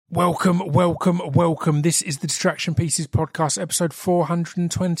Welcome. This is the Distraction Pieces podcast, episode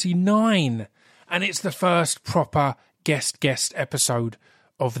 429. And it's the first proper guest episode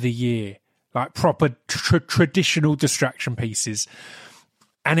of the year. Like proper traditional Distraction Pieces.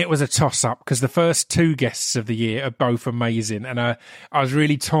 And it was a toss-up because the first two guests of the year are both amazing. And I was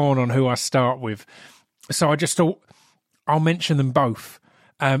really torn on who I start with. So I just thought I'll mention them both.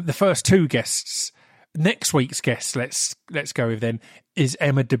 The first two guests... Next week's guest, let's go with then, is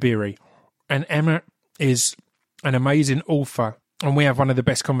Emma Dabiri. And Emma is an amazing author. And we have one of the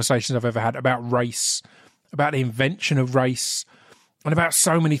best conversations I've ever had about race, about the invention of race, and about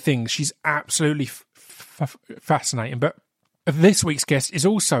so many things. She's absolutely fascinating. But this week's guest is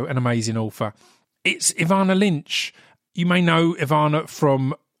also an amazing author. It's Evanna Lynch. You may know Evanna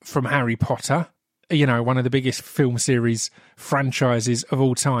from Harry Potter, you know, one of the biggest film series franchises of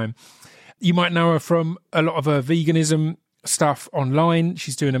all time. You might know her from a lot of her veganism stuff online.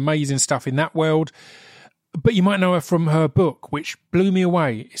 She's doing amazing stuff in that world. But you might know her from her book, which blew me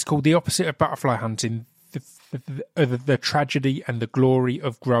away. It's called The Opposite of Butterfly Hunting, the Tragedy and the Glory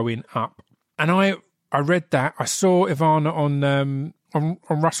of Growing Up. And I read that. I saw Evanna on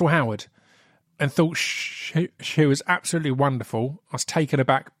Russell Howard and thought she was absolutely wonderful. I was taken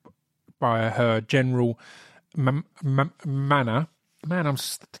aback by her general manner. Man, I'm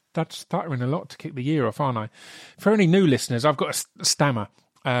stuttering a lot to kick the year off, aren't I? For any new listeners, I've got a stammer.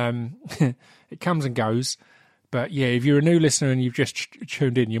 It comes and goes. But yeah, if you're a new listener and you've just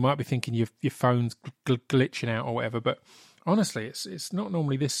tuned in, you might be thinking your phone's glitching out or whatever. But honestly, it's not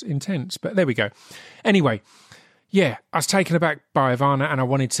normally this intense. But there we go. Anyway, yeah, I was taken aback by Evanna and I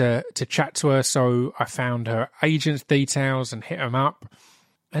wanted to chat to her. So I found her agent's details and hit them up.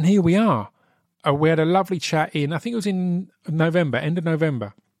 And here we are. We had a lovely chat I think it was in November, end of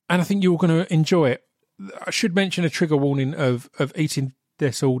November. And I think you're going to enjoy it. I should mention a trigger warning of eating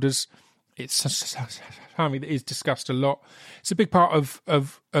disorders. It's something that is discussed a lot. It's a big part of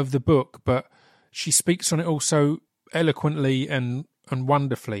the book, but she speaks on it all so eloquently and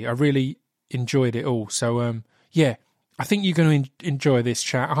wonderfully. I really enjoyed it all. So, yeah, I think you're going to enjoy this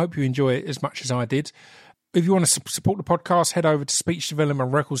chat. I hope you enjoy it as much as I did. If you want to support the podcast, head over to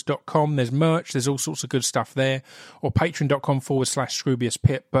speechdevelopmentrecords.com. There's merch. There's all sorts of good stuff there. Or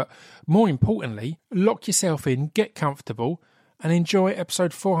patreon.com/ScroobiusPip. But more importantly, lock yourself in, get comfortable, and enjoy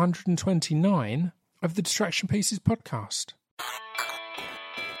episode 429 of the Distraction Pieces podcast.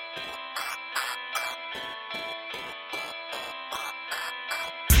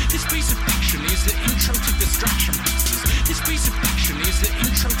 This piece of fiction is the intro to Distraction Pieces. This piece of fiction is the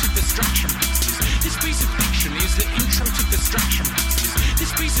intro to Distraction Pieces. This piece of fiction is the intro to Distraction Pieces.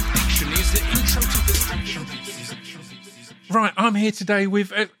 This piece of fiction is the intro to Distraction Pieces. Right, I'm here today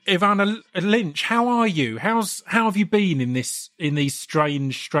with Evanna Lynch. How are you? How have you been in these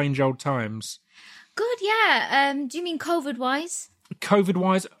strange old times? Good, yeah. Do you mean COVID-wise?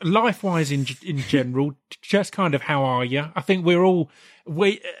 COVID-wise, life-wise in general, just kind of how are you? I think we've all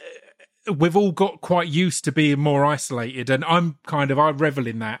got quite used to being more isolated, and I revel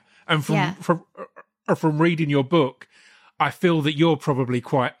in that. And from reading your book, I feel that you're probably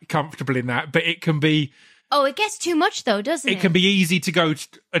quite comfortable in that, but it can be... Oh, it gets too much though, doesn't it? It can be easy to go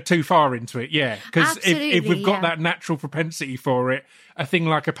too far into it, yeah. Because if we've got that natural propensity for it, a thing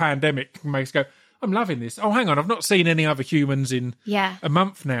like a pandemic makes us go, I'm loving this. Oh, hang on, I've not seen any other humans in a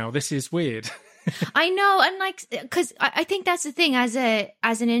month now. This is weird. I know, and because I think that's the thing as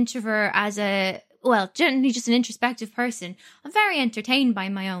an introvert, generally just an introspective person, I'm very entertained by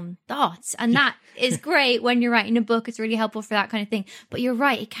my own thoughts. And that is great when you're writing a book. It's really helpful for that kind of thing. But you're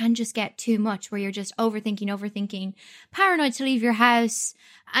right, it can just get too much where you're just overthinking, paranoid to leave your house.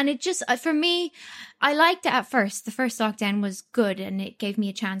 And it just, for me, I liked it at first. The first lockdown was good and it gave me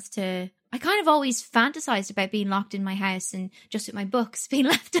a chance to... I kind of always fantasized about being locked in my house and just with my books being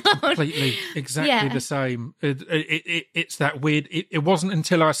left alone. Completely, exactly the same. It's that weird. It wasn't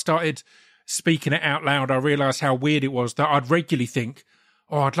until I started speaking it out loud I realised how weird it was that I'd regularly think,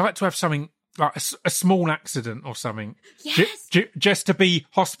 oh, I'd like to have something like a small accident or something. Yes. Just to be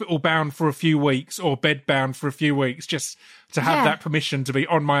hospital bound for a few weeks or bed bound for a few weeks, just to have that permission to be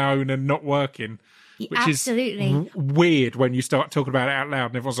on my own and not working. Which absolutely is weird when you start talking about it out loud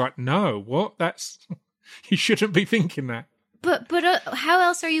and everyone's like, no, what? You shouldn't be thinking that. But how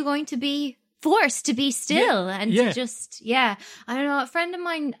else are you going to be forced to be still and to just, I don't know, a friend of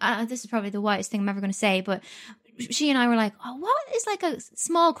mine, this is probably the whitest thing I'm ever going to say, but she and I were like, oh, what is like a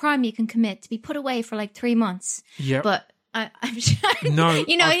small crime you can commit to be put away for like 3 months? Yeah. But I'm sure. No,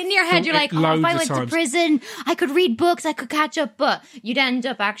 you know, I've in your head, you're thought like, it oh, if loads I of went to times. prison, I could read books, I could catch up. But you'd end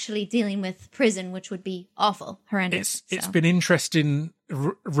up actually dealing with prison, which would be awful, horrendous. It's been interesting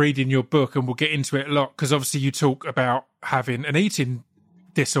reading your book, and we'll get into it a lot, because obviously you talk about having an eating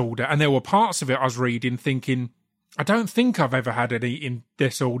disorder, and there were parts of it I was reading thinking, I don't think I've ever had an eating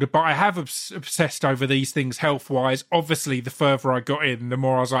disorder, but I have obsessed over these things health-wise. Obviously, the further I got in, the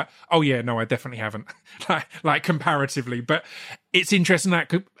more I was like, oh yeah, no, I definitely haven't, like comparatively. But it's interesting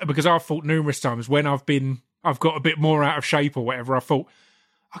that, because I've thought numerous times when I've got a bit more out of shape or whatever, I thought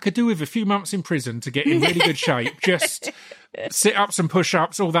I could do with a few months in prison to get in really good shape, just sit-ups and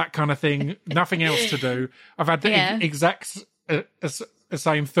push-ups, all that kind of thing, nothing else to do. I've had the exact the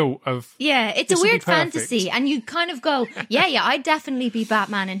same thought of it's a weird fantasy, and you kind of go I'd definitely be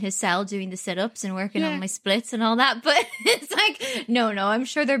Batman in his cell doing the sit-ups and working on my splits and all that, but it's like no, I'm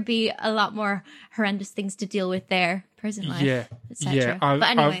sure there'd be a lot more horrendous things to deal with there, prison life, etc. But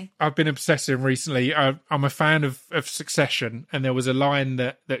anyway, I've been obsessing recently. I'm a fan of Succession, and there was a line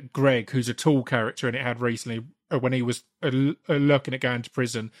that Greg, who's a tall character in it, had recently when he was looking at going to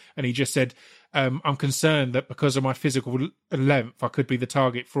prison, and he just said, I'm concerned that because of my physical length, I could be the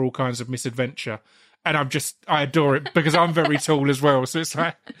target for all kinds of misadventure. And I adore it, because I'm very tall as well. So it's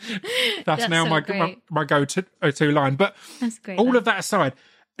like, that's now so my go-to line. But that's great. All of that aside,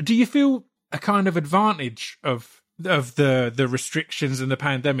 do you feel a kind of advantage of the restrictions and the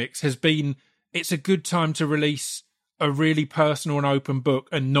pandemics has been, it's a good time to release a really personal and open book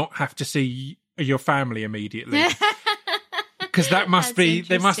and not have to see your family immediately? Because there must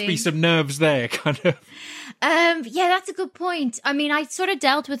be some nerves there, kind of. That's a good point. I mean, I sort of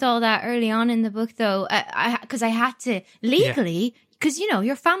dealt with all that early on in the book, though, because I had to legally, because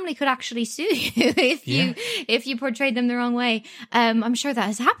your family could actually sue you if you portrayed them the wrong way. I'm sure that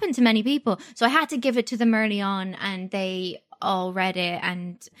has happened to many people. So I had to give it to them early on, and they all read it,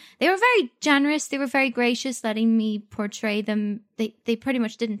 and they were very generous. They were very gracious, letting me portray them. They pretty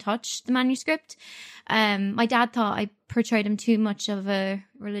much didn't touch the manuscript. My dad thought I portrayed him too much of a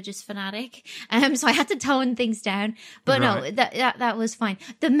religious fanatic, so I had to tone things down. But no, that was fine.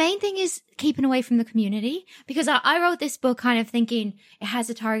 The main thing is keeping away from the community, because I wrote this book kind of thinking it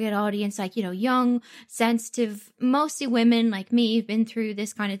has a target audience, like, young, sensitive, mostly women like me who've been through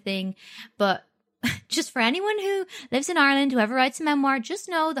this kind of thing. But just for anyone who lives in Ireland, whoever writes a memoir, just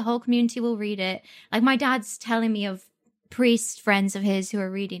know the whole community will read it. Like, my dad's telling me of priest friends of his who are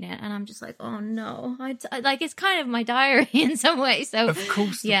reading it, and I'm just like, oh no, I like, it's kind of my diary in some way. So of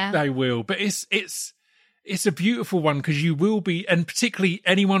course they will, but it's a beautiful one, because you will be, and particularly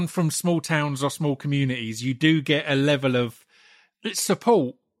anyone from small towns or small communities, you do get a level of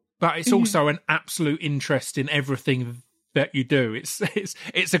support, but it's also an absolute interest in everything that you do.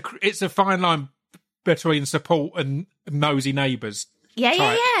 It's a fine line between support and nosy neighbours.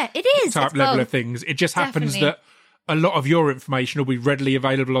 It is type it's level both. of things. It just happens Definitely. that a lot of your information will be readily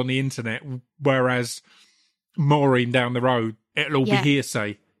available on the internet, whereas Maureen down the road, it'll all be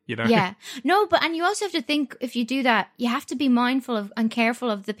hearsay, Yeah. No, and you also have to think, if you do that, you have to be mindful of and careful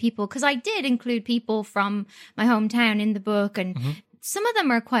of the people, because I did include people from my hometown in the book, and some of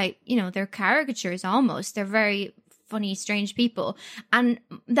them are quite, they're caricatures almost. They're very funny, strange people. And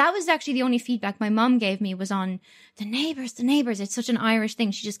that was actually the only feedback my mom gave me, was on the neighbours. It's such an Irish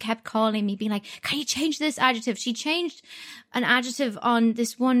thing. She just kept calling me, being like, can you change this adjective? She changed an adjective on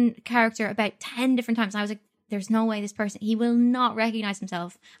this one character about 10 different times. I was like, there's no way this person, he will not recognize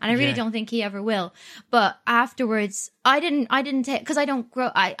himself. And I really don't think he ever will. But afterwards, I didn't take, because I don't grow,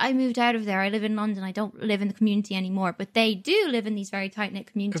 I moved out of there. I live in London. I don't live in the community anymore, but they do live in these very tight-knit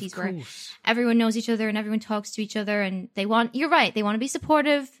communities where everyone knows each other and everyone talks to each other, and you're right, they want to be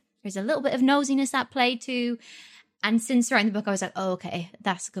supportive. There's a little bit of nosiness at play too. And since writing the book, I was like, oh, okay,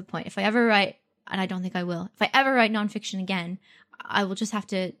 that's a good point. If I ever write, and I don't think I will, if I ever write nonfiction again, I will just have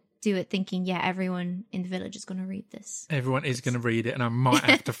to do it thinking, everyone in the village is going to read this. Everyone is going to read it, and I might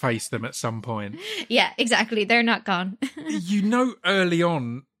have to face them at some point. Yeah, exactly. They're not gone. Early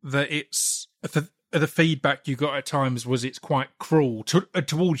on that it's the feedback you got at times was it's quite cruel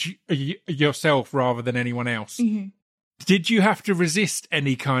towards yourself rather than anyone else. Mm-hmm. Did you have to resist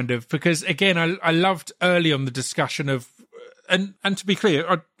any kind of, because again, I loved early on the discussion of, and to be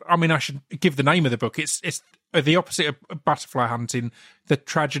clear, I mean, I should give the name of the book. It's the opposite of butterfly hunting, the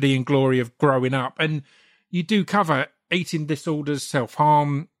tragedy and glory of growing up. And you do cover eating disorders,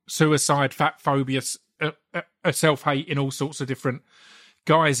 self-harm, suicide, fat phobia, self-hate in all sorts of different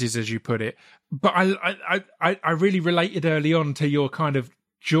guises, as you put it. But I really related early on to your kind of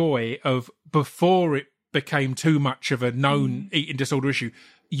joy of, before it became too much of a known eating disorder issue,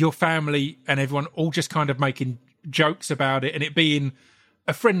 your family and everyone all just kind of making jokes about it and it being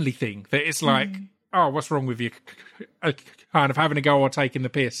a friendly thing, that it's like, oh, what's wrong with you? Kind of having a go or taking the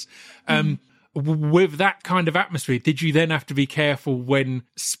piss. With that kind of atmosphere, did you then have to be careful when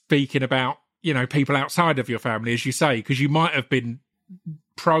speaking about, you know, people outside of your family, as you say, because you might have been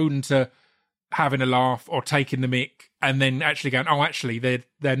prone to having a laugh or taking the mick and then actually going, oh, actually,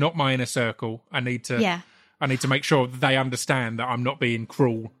 they're not my inner circle. I need to make sure that they understand that I'm not being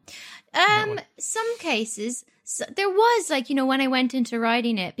cruel. Some cases, there was, like, you know, when I went into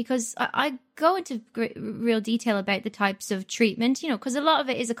writing it, because I go into real detail about the types of treatment, you know, because a lot of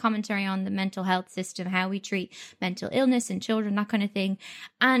it is a commentary on the mental health system, how we treat mental illness in children, that kind of thing.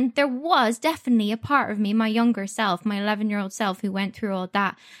 And there was definitely a part of me, my younger self, my 11-year-old self, who went through all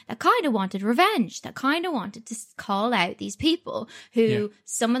that kind of wanted revenge, that kind of wanted to call out these people who,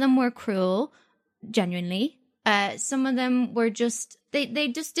 some of them were cruel, genuinely. Some of them were just, they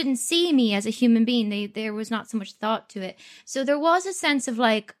just didn't see me as a human being. There was not so much thought to it. So there was a sense of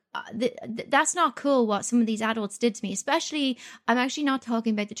like, that's not cool what some of these adults did to me. Especially, I'm actually not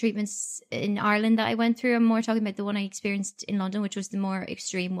talking about the treatments in Ireland that I went through. I'm more talking about the one I experienced in London, which was the more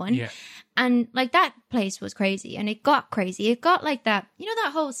extreme one. Yeah. And like, that place was crazy, and it got crazy. It got like that, you know,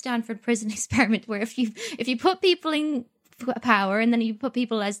 that whole Stanford prison experiment where if you put people in power and then you put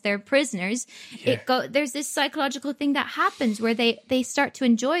people as their prisoners, there's this psychological thing that happens where they start to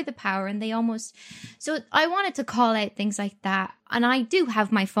enjoy the power, and they almost, so I wanted to call out things like that. And I do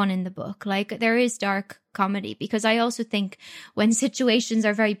have my fun in the book, like there is dark comedy, because I also think when situations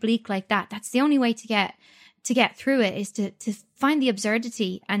are very bleak like that, that's the only way to get through it, is to find the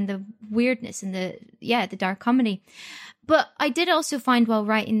absurdity and the weirdness and the dark comedy. But I did also find while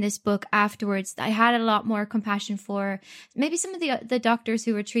writing this book afterwards that I had a lot more compassion for maybe some of the doctors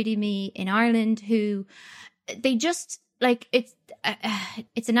who were treating me in Ireland, who they just, like,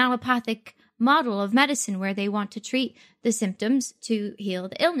 it's an allopathic model of medicine where they want to treat the symptoms to heal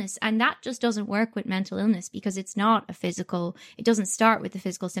the illness. And that just doesn't work with mental illness, because it's not a physical, it doesn't start with the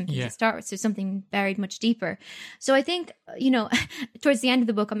physical symptoms. It starts with something buried much deeper. So I think, you know, towards the end of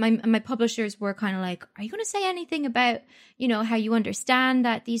the book, my publishers were kind of like, are you going to say anything about, you know, how you understand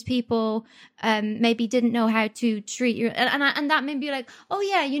that these people maybe didn't know how to treat your, and that made me like, oh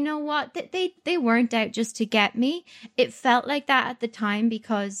yeah, you know what, they weren't out just to get me. It felt like that at the time,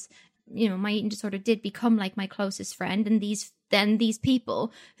 because, you know, my eating disorder did become like my closest friend, and these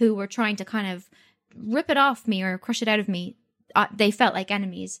people who were trying to kind of rip it off me or crush it out of me, they felt like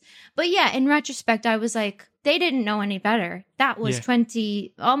enemies. But yeah, in retrospect, I was like, they didn't know any better. That was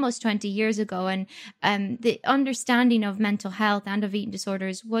almost 20 years ago, and the understanding of mental health and of eating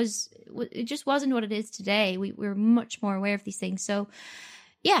disorders it just wasn't what it is today. We're much more aware of these things. So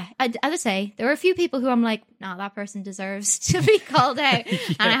yeah, as I say, there were a few people who I'm like, no, that person deserves to be called out.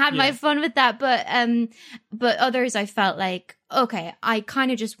 And I had my fun with that. But others, I felt like, okay, I kind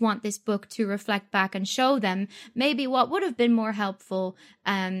of just want this book to reflect back and show them maybe what would have been more helpful.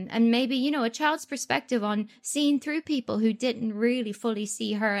 And maybe, you know, a child's perspective on seeing through people who didn't really fully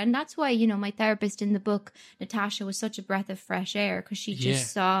see her. And that's why, you know, my therapist in the book, Natasha, was such a breath of fresh air, because she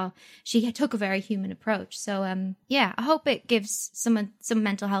just she took a very human approach. So, I hope it gives some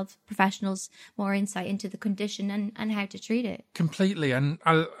mental health professionals more insight into the condition and how to treat it. Completely. And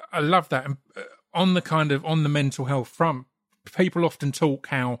I love that. And on the mental health front, people often talk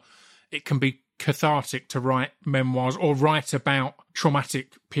how it can be cathartic to write memoirs or write about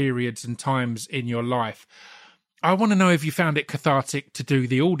traumatic periods and times in your life. I want to know if you found it cathartic to do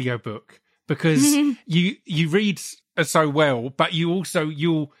the audiobook, because you read so well, but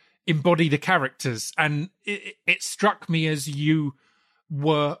you'll embody the characters. And it struck me as you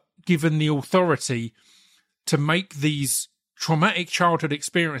were given the authority to make these traumatic childhood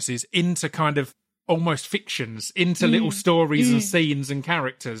experiences into kind of almost fictions, into little stories and scenes and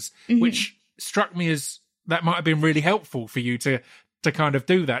characters, which struck me as that might have been really helpful for you to kind of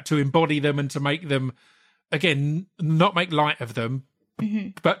do that, to embody them and to make them, again, not make light of them,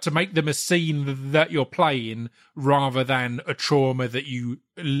 but to make them a scene that you're playing rather than a trauma that you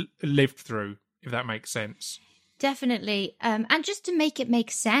lived through, if that makes sense. Definitely. And just to make it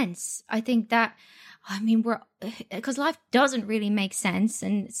make sense, I think that, because life doesn't really make sense.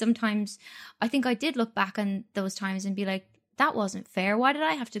 And sometimes I think I did look back on those times and be like, that wasn't fair. Why did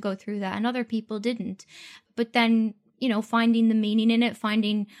I have to go through that? And other people didn't. But then, you know, finding the meaning in it,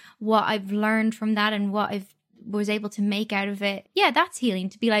 finding what I've learned from that and what I've was able to make out of it. Yeah, that's healing,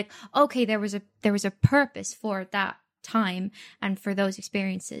 to be like, okay, there was a purpose for that time and for those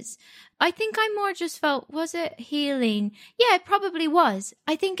experiences. I think I more just felt, was it healing? Yeah, it probably was.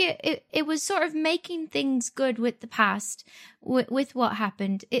 I think it was sort of making things good with the past, with what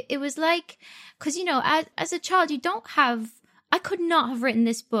happened. It was like, because, you know, as a child, I could not have written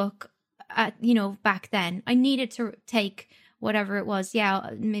this book, back then. I needed to take whatever it was,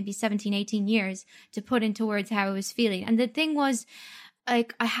 maybe 17, 18 years to put into words how I was feeling. And the thing was,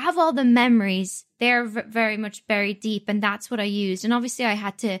 like, I have all the memories. They're very much buried deep, and that's what I used. And obviously I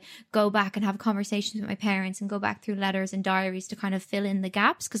had to go back and have conversations with my parents and go back through letters and diaries to kind of fill in the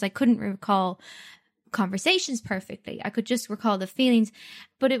gaps, because I couldn't recall conversations perfectly. I could just recall the feelings.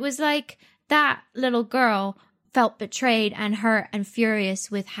 But it was like that little girl felt betrayed and hurt and furious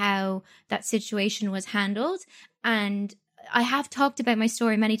with how that situation was handled. And I have talked about my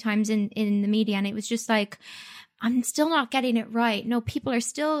story many times in the media, and it was just like, I'm still not getting it right. No, people are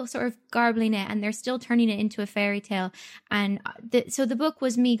still sort of garbling it, and they're still turning it into a fairy tale. And so the book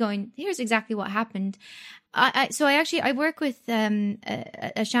was me going, here's exactly what happened. I work with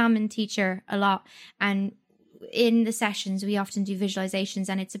a shaman teacher a lot, and in the sessions we often do visualizations,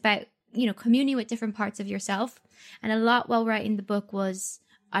 and it's about, you know, communing with different parts of yourself. And a lot while writing the book was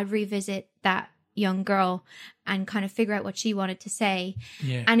I revisit that young girl and kind of figure out what she wanted to say.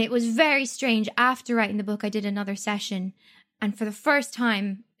 Yeah. And it was very strange. After writing the book, I did another session, and for the first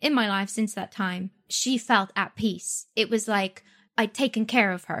time in my life since that time, she felt at peace. It was like I'd taken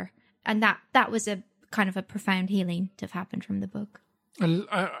care of her, and that was a kind of a profound healing to have happened from the book.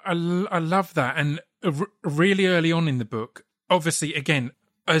 I love that. And really early on in the book, obviously, again,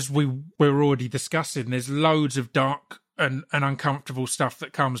 as we were already discussing, there's loads of dark and uncomfortable stuff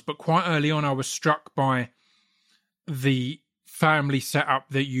that comes. But quite early on, I was struck by the family setup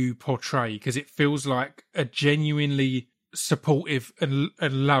that you portray, because it feels like a genuinely supportive and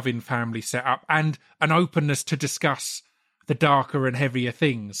loving family setup, and an openness to discuss the darker and heavier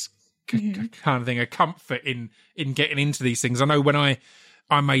things, kind of thing, a comfort in getting into these things. I know when I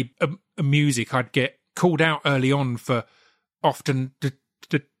made a music, I'd get called out early on for often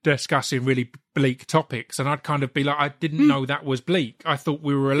discussing really bleak topics, and I'd kind of be like, I didn't know that was bleak. I thought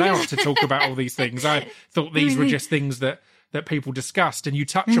we were allowed to talk about all these things. I thought these were just things that people discussed. And you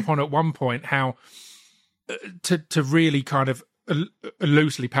touch upon at one point how to really kind of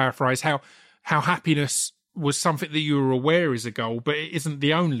loosely paraphrase how happiness was something that you were aware is a goal, but it isn't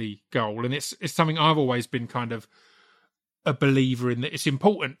the only goal. And it's something I've always been kind of a believer in, that it's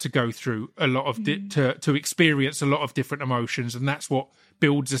important to go through a lot of to experience a lot of different emotions, and that's what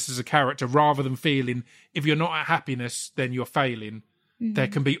builds us as a character, rather than feeling if you're not at happiness then you're failing. There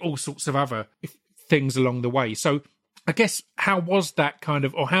can be all sorts of other things along the way. So I guess, how was that kind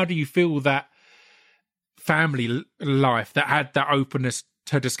of, or how do you feel that family life that had that openness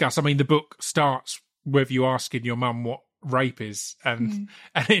to discuss? I mean, the book starts with you asking your mum what rape is, and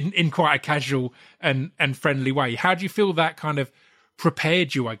in quite a casual and friendly way. How do you feel that kind of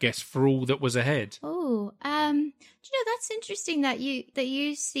prepared you, I guess, for all that was ahead? Oh, do you know, that's interesting that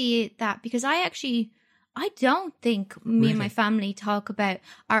you see it that, because I don't think me and my family talk about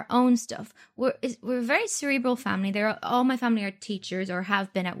our own stuff. We're a very cerebral family. All my family are teachers, or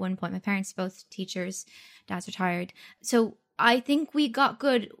have been at one point. My parents are both teachers. Dad's retired. So I think we got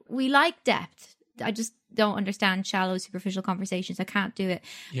good. We like depth. I just don't understand shallow, superficial conversations. I can't do it.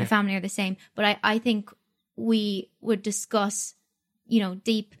 Yeah. My family are the same. But I think we would discuss, you know,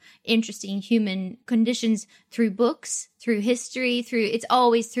 deep, interesting human conditions through books, through history, it's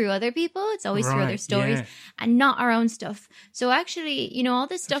always through other people. It's always through other stories, and not our own stuff. So actually, you know, all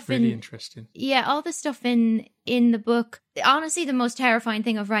this stuff really interesting. Yeah, all the stuff in the book. Honestly, the most terrifying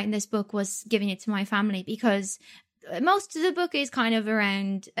thing of writing this book was giving it to my family, because most of the book is kind of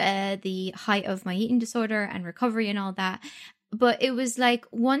around the height of my eating disorder and recovery and all that. But it was like,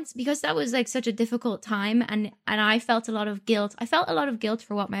 once, because that was like such a difficult time, and I felt a lot of guilt. I felt a lot of guilt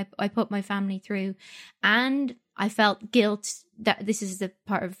for what I put my family through. And I felt guilt that this is the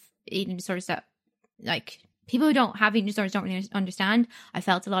part of eating disorders that, like, people who don't have eating disorders don't really understand. I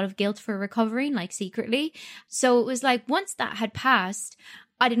felt a lot of guilt for recovering, like, secretly. So it was like, once that had passed,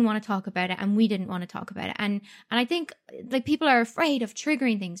 I didn't want to talk about it, and we didn't want to talk about it. And I think, like, people are afraid of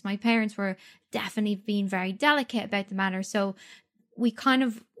triggering things. My parents were definitely being very delicate about the matter. So we kind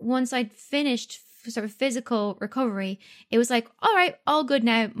of, once I'd finished sort of physical recovery, it was like, all right, all good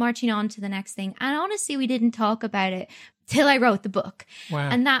now, marching on to the next thing. And honestly, we didn't talk about it till I wrote the book. Wow.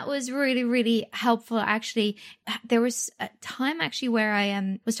 And that was really, really helpful. Actually, there was a time actually where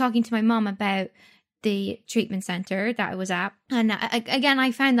I was talking to my mom about the treatment center that I was at. And again,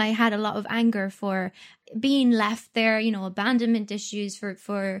 I found I had a lot of anger for being left there, you know, abandonment issues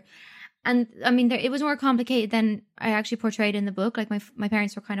for And I mean, it was more complicated than I actually portrayed in the book. Like my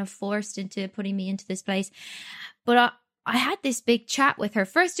parents were kind of forced into putting me into this place. But I had this big chat with her.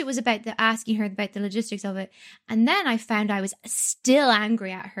 First, it was about asking her about the logistics of it. And then I found I was still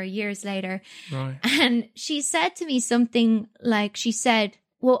angry at her years later. Right. And she said to me something like, she said,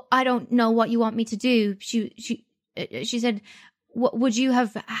 well, I don't know what you want me to do. She said, would you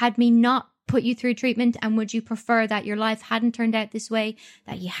have had me not put you through treatment, and would you prefer that your life hadn't turned out this way,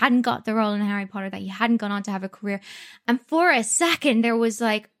 that you hadn't got the role in Harry Potter, that you hadn't gone on to have a career? And for a second there was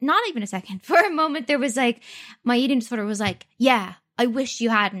like, not even a second, for a moment there was like, my eating disorder was like, yeah, I wish you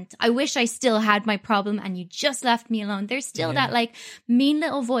hadn't. I wish I still had my problem and you just left me alone. There's still that like mean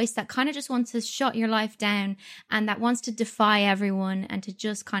little voice that kind of just wants to shut your life down and that wants to defy everyone and to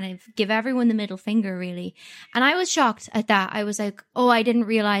just kind of give everyone the middle finger, really. And I was shocked at that. I was like, oh, I didn't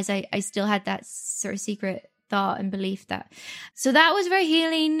realize I still had that sort of secret thought and belief that. So that was very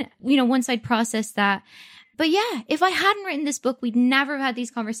healing, you know, once I'd processed that. But yeah, if I hadn't written this book, we'd never have had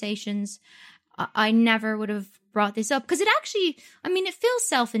these conversations. I never would have brought this up, because it actually, I mean, it feels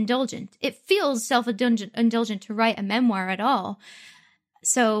self-indulgent. It feels self-indulgent to write a memoir at all.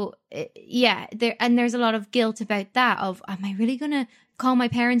 So yeah, there's a lot of guilt about that, of, am I really going to call my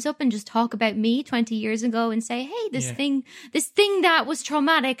parents up and just talk about me 20 years ago and say, hey, this thing that was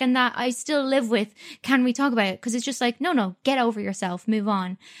traumatic and that I still live with, can we talk about it? Because it's just like, no, get over yourself, move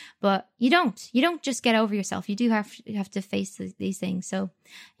on. But you don't just get over yourself. You do have to face these things. So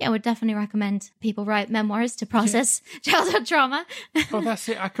yeah, I would definitely recommend people write memoirs to process childhood trauma. Well, that's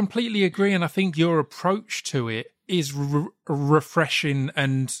it. I completely agree. And I think your approach to it is refreshing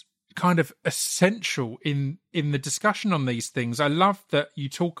and kind of essential in the discussion on these things. I love that you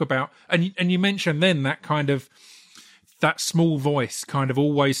talk about, and you mentioned then that kind of, that small voice kind of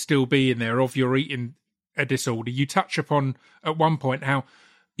always still being there of your eating a disorder. You touch upon at one point how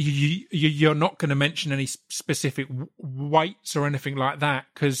you're not going to mention any specific weights or anything like that,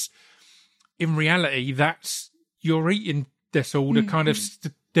 because in reality that's your eating disorder kind of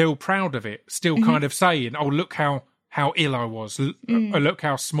still proud of it, still kind of saying, oh, look how ill I was, look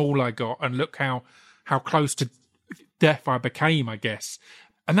how small I got, and look how close to death I became, I guess.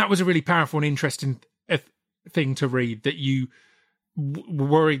 And that was a really powerful and interesting thing to read, that you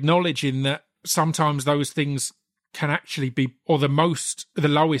were acknowledging that sometimes those things can actually be, or the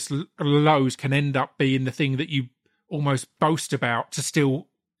lowest lows can end up being the thing that you almost boast about,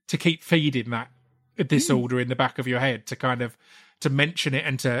 to keep feeding that disorder in the back of your head, to kind of to mention it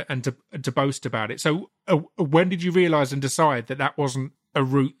and to boast about it. So when did you realise and decide that wasn't a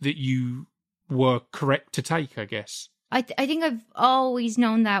route that you were correct to take, I guess? I think I've always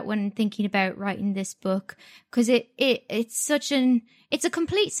known that when thinking about writing this book, because it's a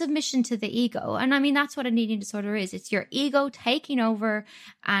complete submission to the ego. And I mean, that's what an eating disorder is. It's your ego taking over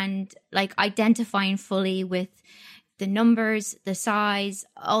and like identifying fully with the numbers, the size,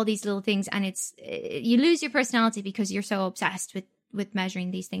 all these little things. And you lose your personality because you're so obsessed with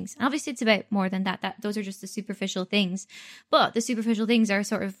measuring these things. And obviously it's about more than that. Those are just the superficial things. But the superficial things are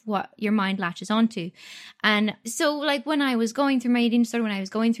sort of what your mind latches onto. And so like when I was going through my eating disorder, when I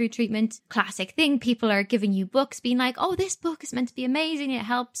was going through treatment, classic thing, people are giving you books being like, oh, this book is meant to be amazing, it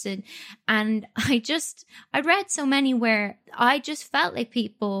helps. And I read so many where I just felt like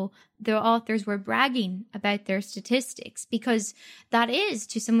the authors were bragging about their statistics, because that is,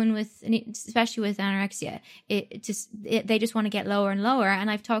 to someone with, especially with anorexia, they just want to get lower and lower. And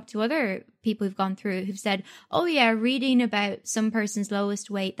I've talked to other people who've gone through who've said, oh yeah, reading about some person's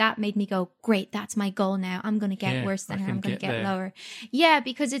lowest weight, that made me go, great, that's my goal now. I'm going to get worse than her. I'm going to get lower. Yeah,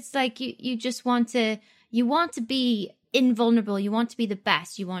 because it's like you just want to be invulnerable. You want to be the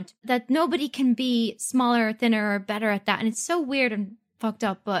best. You want that nobody can be smaller or thinner or better at that. And it's so weird and fucked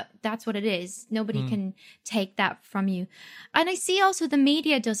up, but that's what it is. Nobody can take that from you. And I see also the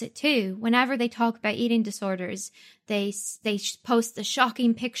media does it too. Whenever they talk about eating disorders, they post the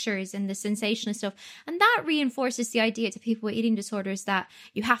shocking pictures and the sensationalist stuff, and that reinforces the idea to people with eating disorders that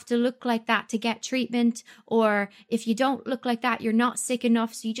you have to look like that to get treatment, or if you don't look like that, you're not sick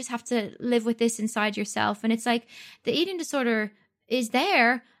enough, so you just have to live with this inside yourself. And it's like the eating disorder is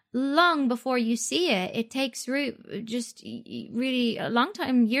there long before you see it. It takes root just really a long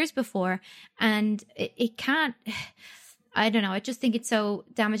time, years before, and it can't, I don't know, I just think it's so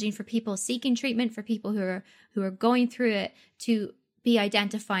damaging for people seeking treatment, for people who are going through it, to be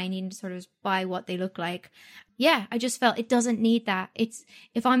identifying eating disorders by what they look like. Yeah, I just felt it doesn't need that. It's,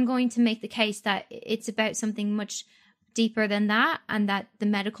 if I'm going to make the case that it's about something much deeper than that, and that the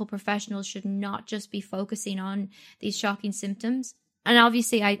medical professionals should not just be focusing on these shocking symptoms. And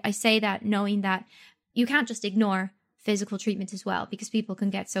obviously I say that knowing that you can't just ignore physical treatment as well, because people can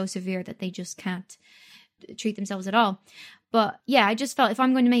get so severe that they just can't treat themselves at all. But yeah, I just felt if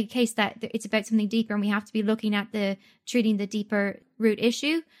I'm going to make a case that it's about something deeper and we have to be looking at treating the deeper root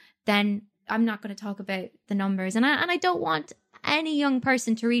issue, then I'm not going to talk about the numbers. And I don't want any young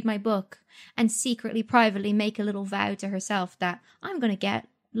person to read my book and secretly, privately make a little vow to herself that I'm going to get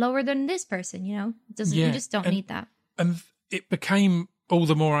lower than this person, you know? It doesn't, you just don't need that. And it became all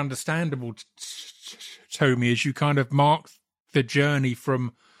the more understandable to me as you kind of marked the journey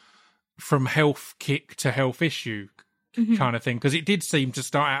from health kick to health issue kind of thing. Because it did seem to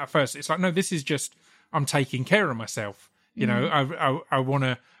start out at first, it's like, no, this is just, I'm taking care of myself. You know, I want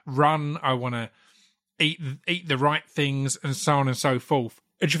to run, I want to eat the right things and so on and so forth.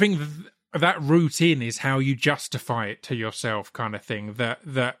 And do you think that routine is how you justify it to yourself kind of thing?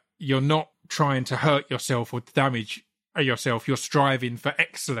 That you're not trying to hurt yourself or damage yourself, you're striving for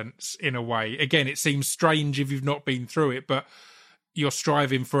excellence in a way. Again, it seems strange if you've not been through it, but you're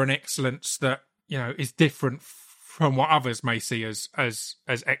striving for an excellence that, you know, is different from what others may see as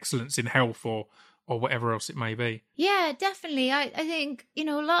excellence in health or whatever else it may be. Yeah, definitely. I think, you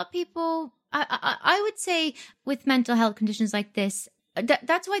know, a lot of people, I would say with mental health conditions like this,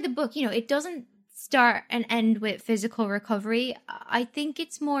 that's why the book, you know, it doesn't start and end with physical recovery. I think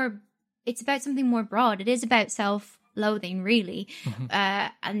it's about something more broad. It is about self-loathing, really.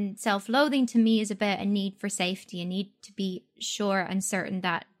 And self-loathing to me is about a need for safety, a need to be sure and certain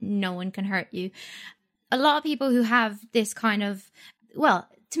that no one can hurt you. A lot of people who have this kind of, well,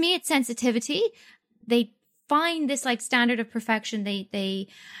 to me, it's sensitivity. They find this like standard of perfection. They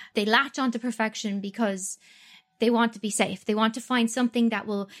latch onto perfection because they want to be safe. They want to find something that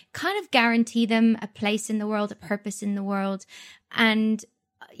will kind of guarantee them a place in the world, a purpose in the world. And,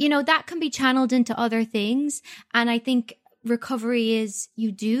 you know, that can be channeled into other things. And I think recovery is,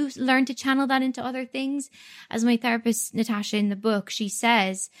 you do learn to channel that into other things. As my therapist, Natasha, in the book, she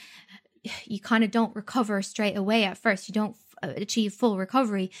says, you kind of don't recover straight away at first. You don't achieve full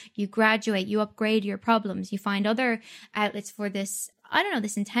recovery. You graduate, you upgrade your problems, you find other outlets for this, I don't know,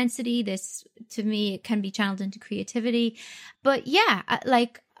 this intensity, this, to me, it can be channeled into creativity. But yeah,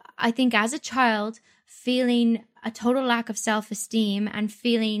 like, I think as a child, feeling a total lack of self-esteem and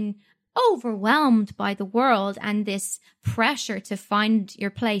feeling overwhelmed by the world and this pressure to find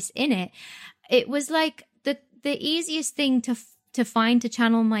your place in it, it was like the easiest thing to find, to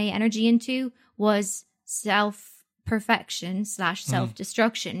channel my energy into was self-perfection /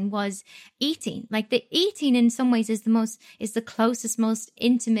 self-destruction, was eating. Like, the eating in some ways is the closest, most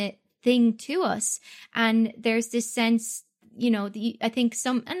intimate thing to us. And there's this sense, you know, I think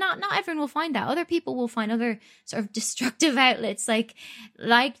and not everyone will find that. Other people will find other sort of destructive outlets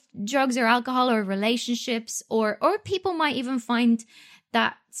like drugs or alcohol or relationships, or people might even find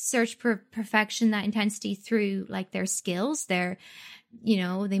that search for perfection, that intensity through like their skills. You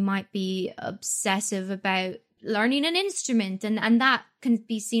know, they might be obsessive about learning an instrument, and that can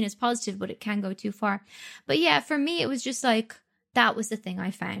be seen as positive, but it can go too far. But yeah, for me, it was just like, that was the thing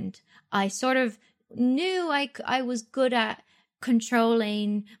I found. I sort of knew I was good at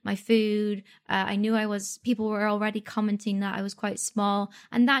controlling my food. I knew people were already commenting that I was quite small,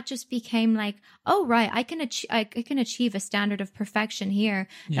 and that just became like, oh right, I can achieve a standard of perfection here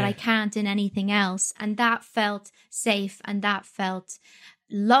that I can't in anything else. And that felt safe, and that felt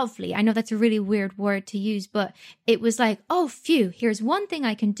lovely. I know that's a really weird word to use, but it was like, oh phew, here's one thing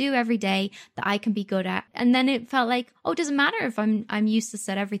I can do every day that I can be good at. And then it felt like, oh, it doesn't matter if I'm useless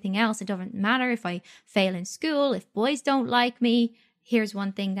at everything else. It doesn't matter if I fail in school, if boys don't like me. Here's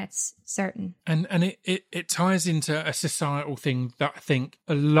one thing that's certain. And it ties into a societal thing that I think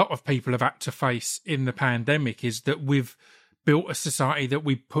a lot of people have had to face in the pandemic, is that we've built a society that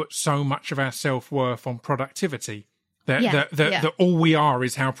we put so much of our self-worth on productivity. That all we are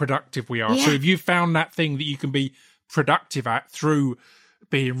is how productive we are. Yeah. So if you found that thing that you can be productive at through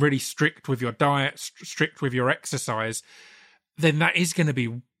being really strict with your diet, strict with your exercise, then that is going to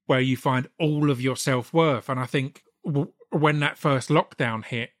be where you find all of your self-worth. And I think when that first lockdown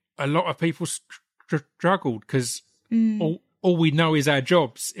hit, a lot of people struggled because all we know is our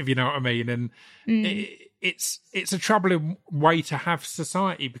jobs, if you know what I mean. And it's a troubling way to have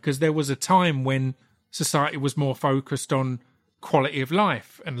society, because there was a time when society was more focused on quality of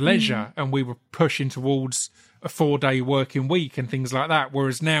life and leisure, and we were pushing towards a 4-day working week and things like that.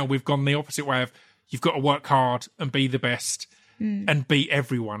 Whereas now we've gone the opposite way of, you've got to work hard and be the best and beat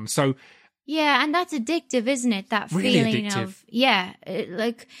everyone. So yeah, and that's addictive, isn't it? That really feeling addictive. of,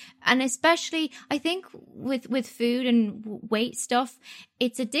 like, And especially, I think with food and weight stuff,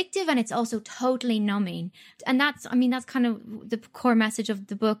 it's addictive and it's also totally numbing. And that's kind of the core message of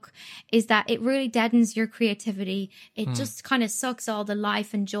the book, is that it really deadens your creativity. It just kind of sucks all the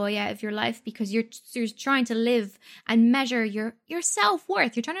life and joy out of your life, because you're trying to live and measure your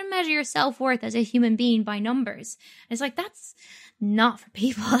self-worth. You're trying to measure your self-worth as a human being by numbers. And it's like, that's not for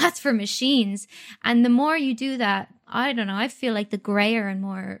people. That's for machines. And the more you do that, I don't know, I feel like the grayer and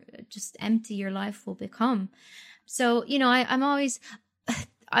more just empty your life will become. So,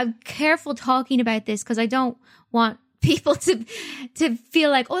 I'm careful talking about this, because I don't want people to feel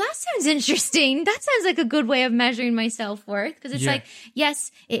like, oh, that sounds interesting. That sounds like a good way of measuring my self-worth. Because it's like,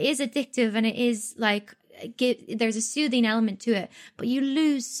 yes, it is addictive, and it is like, there's a soothing element to it, but you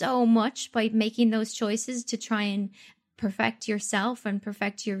lose so much by making those choices to try and perfect yourself and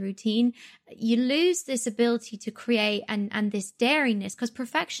perfect your routine. You lose this ability to create and this daringness, because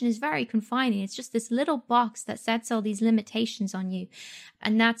perfection is very confining. It's just this little box that sets all these limitations on you.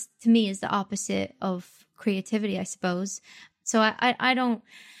 And that's, to me, is the opposite of creativity, I suppose. So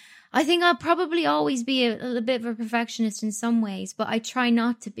I think I'll probably always be a little bit of a perfectionist in some ways, but I try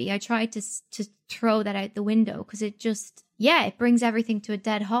not to be. I try to throw that out the window, because it just, it brings everything to a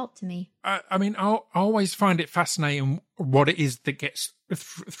dead halt to me. I always find it fascinating what it is that gets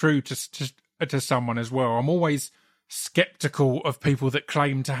through to someone as well. I'm always skeptical of people that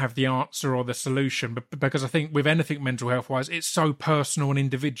claim to have the answer or the solution, but because I think with anything mental health wise, it's so personal and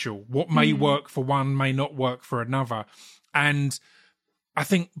individual. What may work for one may not work for another. And I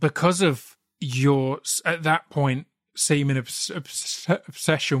think because of your, at that point, seeming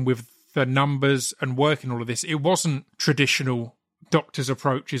obsession with the numbers and working all of this, it wasn't traditional doctors'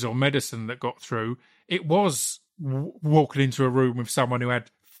 approaches or medicine that got through. It was walking into a room with someone who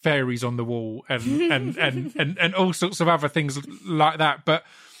had fairies on the wall and all sorts of other things like that. But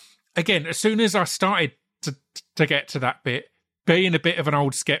again, as soon as I started to get to that bit, being a bit of an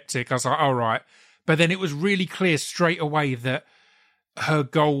old skeptic, I was like, all right. But then it was really clear straight away that her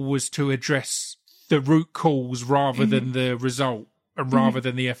goal was to address the root cause rather than the result, and rather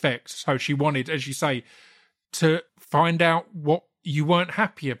than the effect. So she wanted, as you say, to find out what you weren't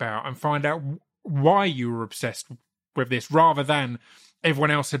happy about and find out why you were obsessed with this, rather than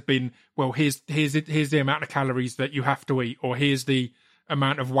everyone else had been, well, here's the amount of calories that you have to eat, or here's the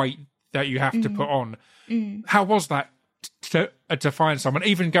amount of weight that you have to put on. How was that to find someone,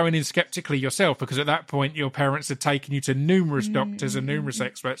 even going in skeptically yourself, because at that point your parents had taken you to numerous doctors and numerous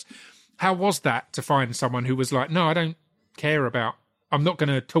experts? How was that to find someone who was like, no, I don't care about, I'm not going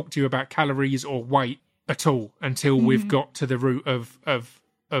to talk to you about calories or weight at all until we've got to the root of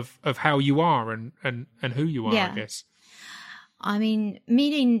how you are and who you are, I guess. I mean,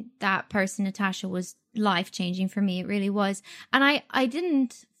 meeting that person, Natasha, was life-changing for me. It really was. And I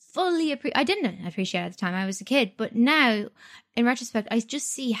didn't fully appreciate it at the time. I was a kid. But now, in retrospect, I just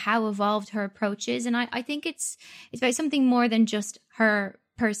see how evolved her approach is. And I think it's about something more than just her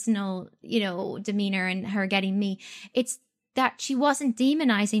personal, demeanor and her getting me. It's that she wasn't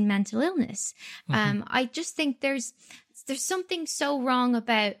demonizing mental illness. I just think there's something so wrong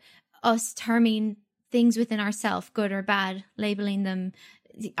about us terming things within ourselves, good or bad, labeling them.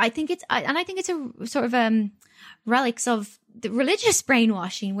 I think it's a sort of relics of the religious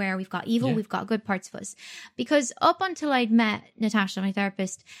brainwashing, where we've got evil, we've got good parts of us. Because up until I'd met Natasha, my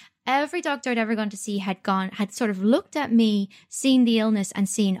therapist, every doctor I'd ever gone to see had sort of looked at me, seen the illness and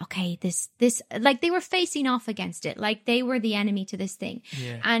seen, okay, this, like they were facing off against it. Like they were the enemy to this thing.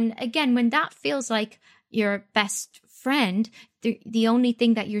 Yeah. And again, when that feels like your best friend, the only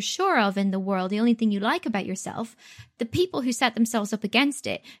thing that you're sure of in the world, the only thing you like about yourself, the people who set themselves up against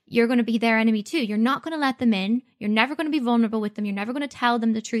it, you're going to be their enemy too. You're not going to let them in. You're never going to be vulnerable with them. You're never going to tell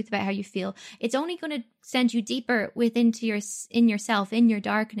them the truth about how you feel. It's only going to send you deeper in yourself, in your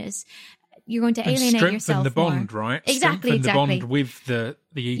darkness. You're going to alienate yourself more. Strengthen the bond, right? Exactly. The bond with the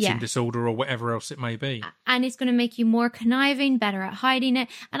eating disorder or whatever else it may be. And it's going to make you more conniving, better at hiding it.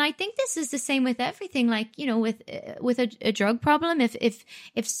 And I think this is the same with everything. Like, with a drug problem, if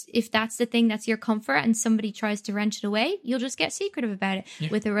that's the thing that's your comfort and somebody tries to wrench it away, you'll just get secretive about it. Yeah.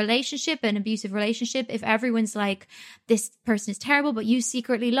 With a relationship, an abusive relationship, if everyone's like, this person is terrible, but you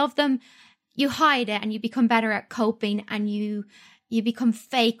secretly love them, you hide it and you become better at coping, and you you become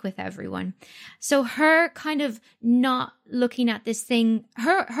fake with everyone. So her kind of not looking at this thing,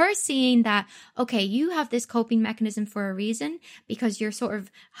 her seeing that, okay, you have this coping mechanism for a reason because you're sort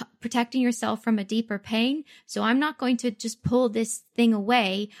of protecting yourself from a deeper pain. So I'm not going to just pull this thing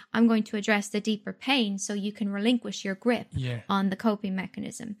away. I'm going to address the deeper pain so you can relinquish your grip on the coping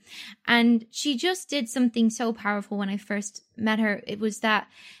mechanism. And she just did something so powerful when I first met her. It was that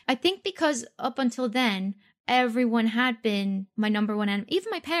I think because up until then, everyone had been my number one enemy. Even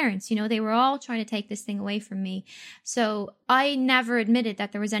my parents, you know, they were all trying to take this thing away from me. So I never admitted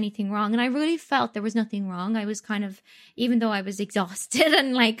that there was anything wrong. And I really felt there was nothing wrong. I was kind of, even though I was exhausted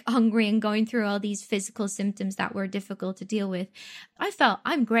and like hungry and going through all these physical symptoms that were difficult to deal with, I felt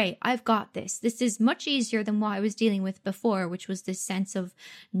I'm great. I've got this. This is much easier than what I was dealing with before, which was this sense of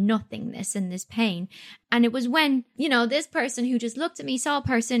nothingness and this pain. And it was when, you know, this person who just looked at me, saw a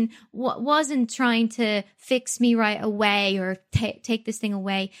person, wasn't trying to fix me right away or take this thing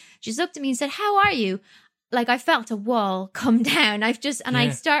away. She just looked at me and said, "How are you?" Like I felt a wall come down. I just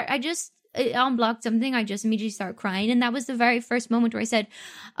unblocked something. I just immediately started crying. And that was the very first moment where I said,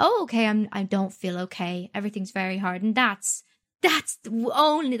 "Oh, okay, I don't feel okay. Everything's very hard." And that's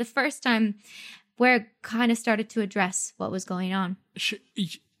only the first time where I kind of started to address what was going on.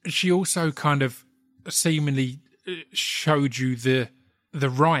 She also kind of seemingly showed you the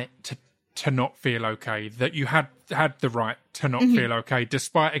right to not feel okay, that you had the right to not feel okay,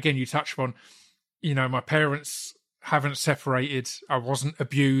 despite, again, you touched on, you know, my parents haven't separated, I wasn't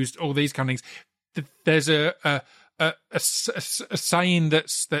abused, all these kind of things. There's a saying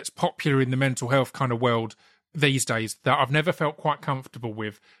that's popular in the mental health kind of world these days that I've never felt quite comfortable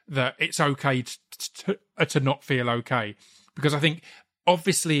with, that it's okay to not feel okay, because I think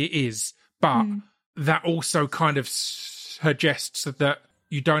obviously it is, but that also kind of suggests that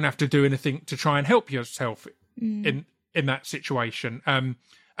you don't have to do anything to try and help yourself in that situation. And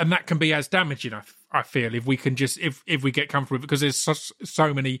that can be as damaging, I feel, if we can just, if we get comfortable with it, because there's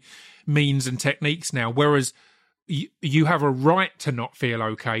so many means and techniques now, whereas you have a right to not feel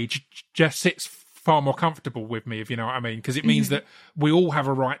okay, just sits far more comfortable with me, if you know what I mean, because it means that we all have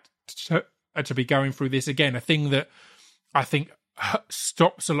a right to be going through this again. A thing that I think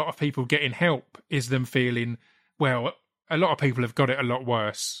stops a lot of people getting help is them feeling, well, a lot of people have got it a lot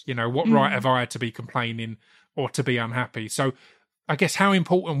worse. You know, what right have I to be complaining or to be unhappy? So I guess how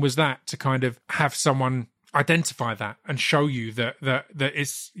important was that to kind of have someone identify that and show you that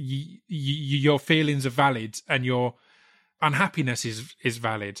it's your feelings are valid and your unhappiness is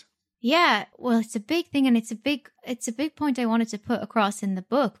valid? Yeah, well, it's a big thing, and it's a big point I wanted to put across in the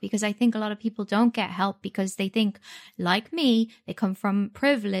book, because I think a lot of people don't get help because they think, like me, they come from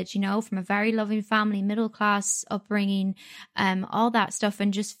privilege, you know, from a very loving family, middle class upbringing, all that stuff,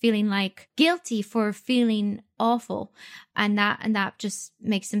 and just feeling like guilty for feeling awful, and that just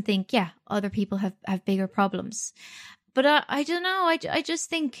makes them think, yeah, other people have bigger problems. But I don't know, I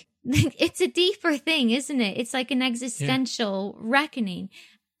just think it's a deeper thing, isn't it? It's like an existential reckoning.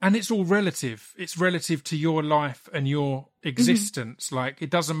 And it's all relative. It's relative to your life and your existence. Like,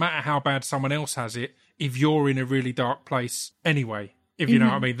 it doesn't matter how bad someone else has it if you're in a really dark place anyway, if you know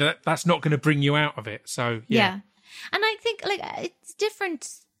what I mean. That's not going to bring you out of it. So, yeah. And I think, like, it's different.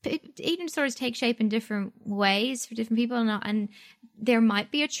 Eating disorders take shape in different ways for different people, and there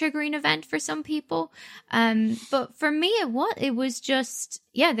might be a triggering event for some people. But for me, it was just,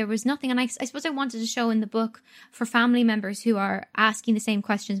 there was nothing. And I suppose I wanted to show in the book for family members who are asking the same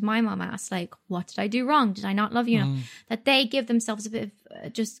questions my mom asked, like, what did I do wrong? Did I not love you enough? That they give themselves a bit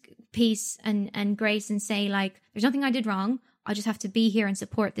of just peace and grace and say, like, there's nothing I did wrong. I just have to be here and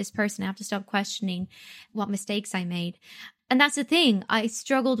support this person. I have to stop questioning what mistakes I made. And that's the thing. I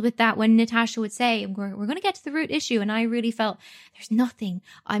struggled with that when Natasha would say, we're going to get to the root issue. And I really felt there's nothing.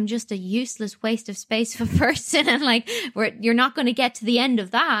 I'm just a useless waste of space of a person. And like, you're not going to get to the end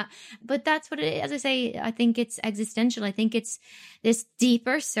of that. But that's what it is. As I say, I think it's existential. I think it's this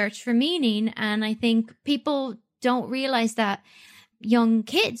deeper search for meaning. And I think people don't realize that young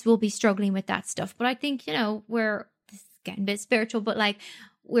kids will be struggling with that stuff. But I think, you know, this is getting a bit spiritual, but like,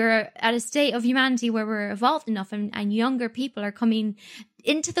 we're at a state of humanity where we're evolved enough, and younger people are coming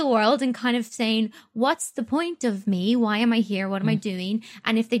into the world and kind of saying, what's the point of me? Why am I here? What am I doing?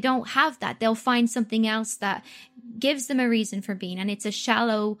 And if they don't have that, they'll find something else that gives them a reason for being. And it's a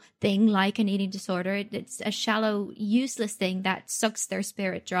shallow thing like an eating disorder. It's a shallow, useless thing that sucks their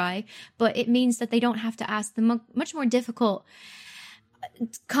spirit dry. But it means that they don't have to ask the much more difficult,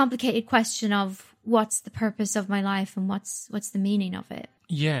 complicated question of what's the purpose of my life and what's the meaning of it.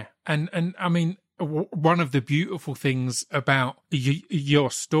 Yeah. And I mean, one of the beautiful things about your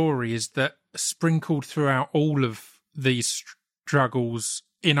story is that sprinkled throughout all of these struggles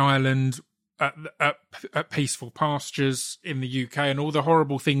in Ireland, at Peaceful Pastures in the UK, and all the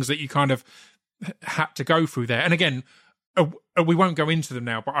horrible things that you kind of had to go through there. And again, we won't go into them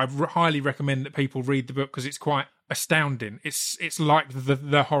now, but I highly recommend that people read the book because it's quite astounding. It's like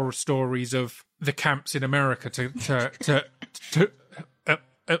the horror stories of the camps in America to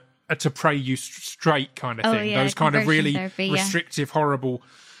pray you straight kind of thing. Yeah, those kind of really therapy, restrictive, horrible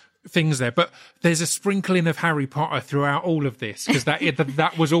things there. But there's a sprinkling of Harry Potter throughout all of this because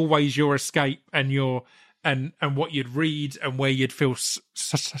that was always your escape and your and what you'd read and where you'd feel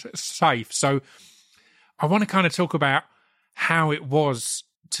safe. So I want to kind of talk about how it was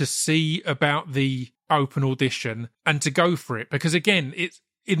to see about the open audition and to go for it, because again, it's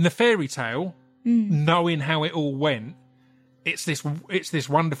in the fairy tale, knowing how it all went, it's this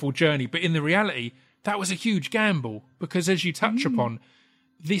wonderful journey, but in the reality, that was a huge gamble because, as you touch upon,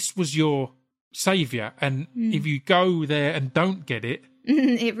 this was your saviour, and if you go there and don't get it,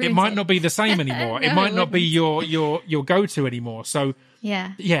 it might not be the same anymore. No, it might not be your go-to anymore. So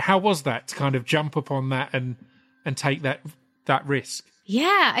Yeah. how was that to kind of jump upon that and take that risk?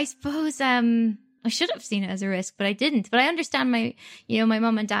 Yeah, I suppose I should have seen it as a risk, but I didn't. But I understand my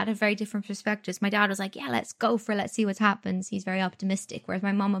mum and dad have very different perspectives. My dad was like, yeah, let's go for it. Let's see what happens. He's very optimistic. Whereas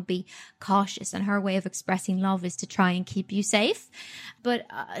my mum would be cautious, and her way of expressing love is to try and keep you safe. But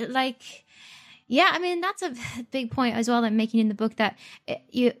I mean, that's a big point as well I'm making in the book, that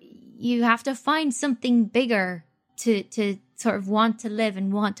you have to find something bigger to sort of want to live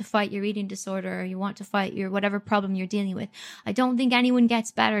and want to fight your eating disorder, or you want to fight your whatever problem you're dealing with. I don't think anyone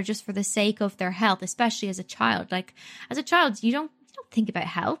gets better just for the sake of their health, especially as a child. Like, as a child, you don't think about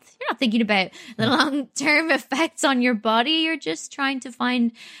health. You're not thinking about the long-term effects on your body. You're just trying to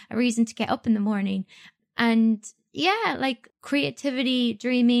find a reason to get up in the morning. And yeah, like creativity,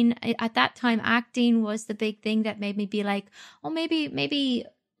 dreaming. At that time, acting was the big thing that made me be like, oh, maybe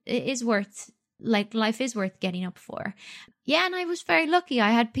it is worth, like, life is worth getting up for. Yeah, and I was very lucky. I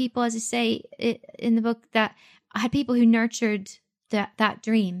had people, as I say in the book, that I had people who nurtured that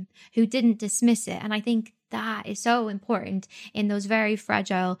dream, who didn't dismiss it. And I think that is so important in those very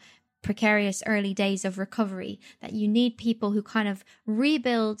fragile, precarious early days of recovery, that you need people who kind of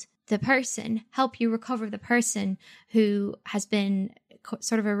rebuild the person, help you recover the person who has been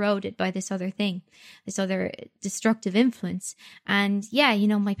sort of eroded by this other thing, this other destructive influence. And yeah,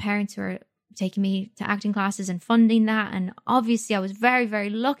 my parents were taking me to acting classes and funding that. And obviously I was very, very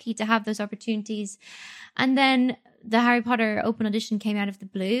lucky to have those opportunities. And then the Harry Potter open audition came out of the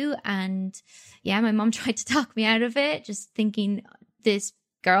blue. And yeah, my mom tried to talk me out of it, just thinking this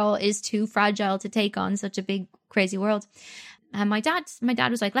girl is too fragile to take on such a big, crazy world. And my dad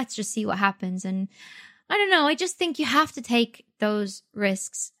was like, let's just see what happens. And I don't know, I just think you have to take those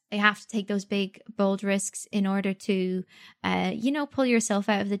risks. You have to take those big, bold risks in order to, pull yourself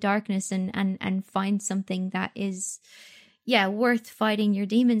out of the darkness and find something that is, worth fighting your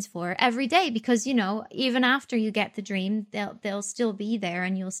demons for every day. Because, even after you get the dream, they'll still be there,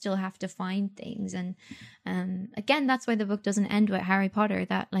 and you'll still have to find things. And again, that's why the book doesn't end with Harry Potter.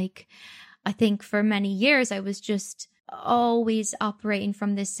 That, like, I think for many years I was just always operating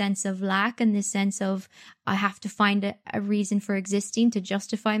from this sense of lack and this sense of I have to find a reason for existing to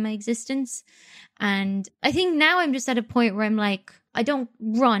justify my existence. And I think now I'm just at a point where I'm like, I don't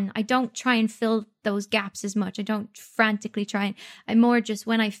run. I don't try and fill those gaps as much. I don't frantically try. I'm more just,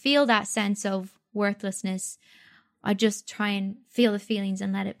 when I feel that sense of worthlessness, I just try and feel the feelings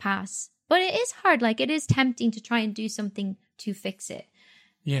and let it pass. But it is hard. Like, it is tempting to try and do something to fix it.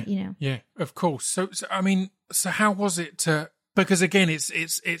 Yeah. Yeah, of course. So I mean, so how was it to, because again,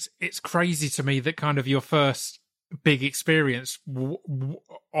 it's crazy to me that kind of your first big experience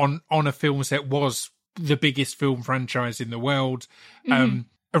on a film set was the biggest film franchise in the world.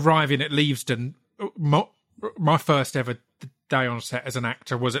 Arriving at Leavesden, my first ever day on set as an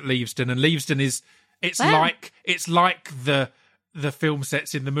actor was at Leavesden, and Leavesden it's like the film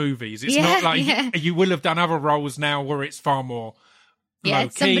sets in the movies. It's not like you will have done other roles now where it's far more low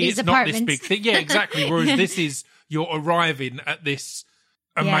key. It's not this big thing. Yeah, exactly. Whereas this is, you're arriving at this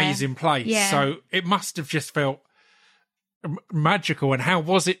amazing place. Yeah. So it must have just felt magical. And how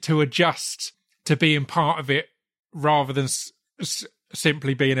was it to adjust to being part of it rather than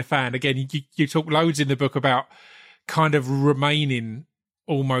simply being a fan? Again, you talk loads in the book about kind of remaining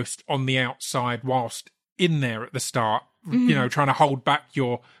almost on the outside whilst in there at the start, trying to hold back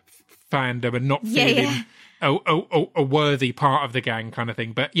your fandom and not feeling a worthy part of the gang kind of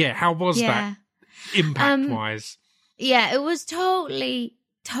thing. But yeah, how was that impact-wise? Yeah, it was totally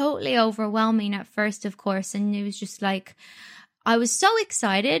overwhelming at first, of course. And it was just like, I was so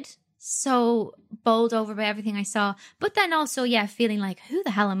excited, so bowled over by everything I saw. But then also, yeah, feeling like, who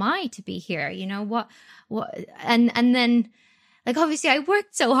the hell am I to be here? You know, what, and then, like, obviously I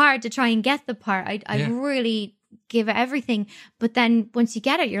worked so hard to try and get the part. I really give it everything. But then once you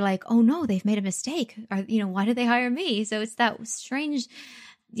get it, you're like, oh no, they've made a mistake. Or, you know, why did they hire me? So it's that strange,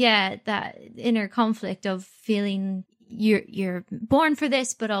 that inner conflict of feeling you're born for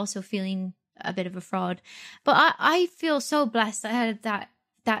this, but also feeling a bit of a fraud. But I feel so blessed. I had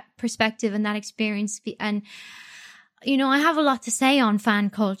that perspective and that experience. And, you know, I have a lot to say on fan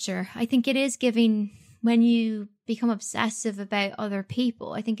culture. I think it is giving, when you become obsessive about other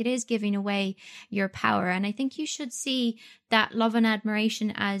people, I think it is giving away your power. And I think you should see that love and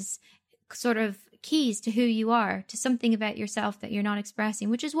admiration as sort of keys to who you are, to something about yourself that you're not expressing,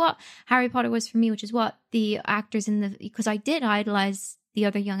 which is what Harry Potter was for me, which is what the actors because I did idolize the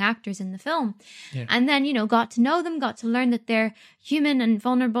other young actors in the film. Yeah. And then, you know, got to know them, got to learn that they're human and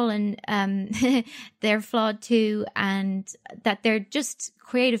vulnerable and they're flawed too, and that they're just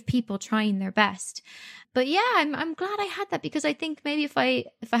creative people trying their best. But yeah, I'm glad I had that, because I think maybe if I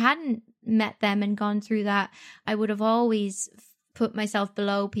hadn't met them and gone through that, I would have always put myself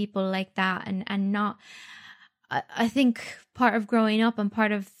below people like that and not. I think part of growing up and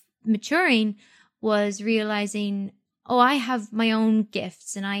part of maturing was realizing, oh, I have my own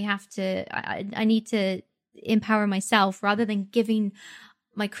gifts and I need to empower myself rather than giving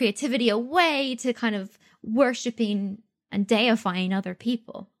my creativity away to kind of worshipping and deifying other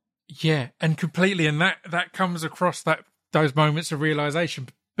people. Yeah, and completely. And that comes across those moments of realization,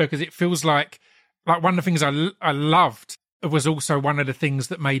 because it feels like one of the things I loved was also one of the things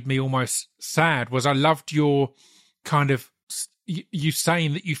that made me almost sad. Was I loved your kind of, you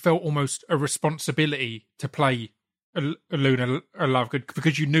saying that you felt almost a responsibility to play Luna Lovegood,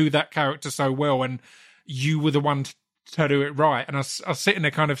 because you knew that character so well and you were the one to do it right. And I was sitting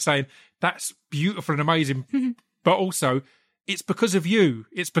there kind of saying, that's beautiful and amazing, but also it's because of you.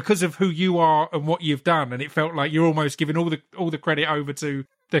 It's because of who you are and what you've done. And it felt like you're almost giving all the credit over to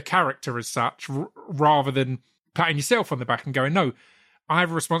the character as such, rather than patting yourself on the back and going, no, I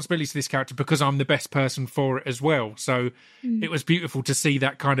have a responsibility to this character because I'm the best person for it as well. So it was beautiful to see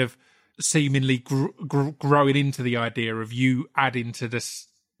that kind of seemingly growing into the idea of you adding to this,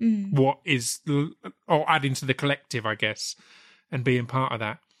 what is, or adding to the collective, I guess, and being part of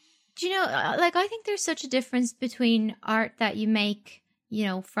that. Do you know, like, I think there's such a difference between art that you make, you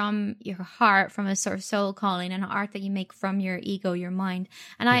know, from your heart, from a sort of soul calling, and art that you make from your ego, your mind.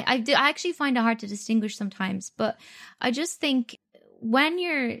 And I actually find it hard to distinguish sometimes, but I just think when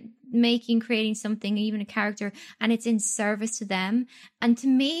you're creating something, even a character, and it's in service to them, and to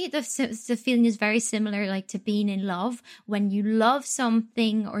me, the feeling is very similar, like, to being in love. When you love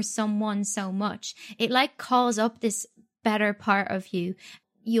something or someone so much, it like calls up this better part of you.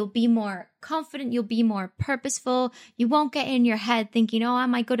 You'll be more confident, you'll be more purposeful, you won't get in your head thinking, oh,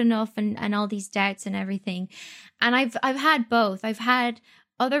 am I good enough, and all these doubts and everything. And I've had both. I've had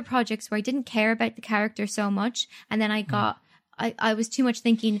other projects where I didn't care about the character so much, and then I was too much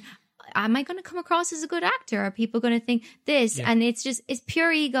thinking, am I going to come across as a good actor? Are people going to think this? Yeah. And it's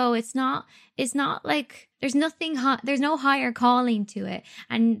pure ego. It's not like, there's no higher calling to it.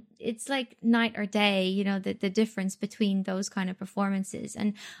 And it's like night or day, you know, the difference between those kind of performances.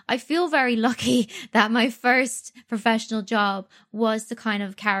 And I feel very lucky that my first professional job was the kind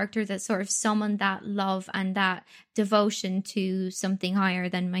of character that sort of summoned that love and that devotion to something higher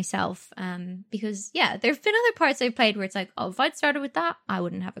than myself. Because there have been other parts I played where it's like, oh, if I'd started with that, I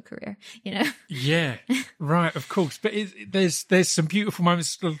wouldn't have a career, you know? Yeah, right, of course. But there's some beautiful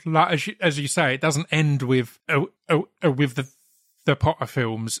moments, like, as you say, it doesn't end with the Potter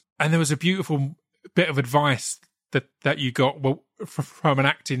films. And there was a beautiful bit of advice that you got from an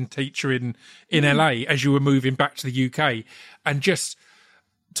acting teacher in LA as you were moving back to the UK, and just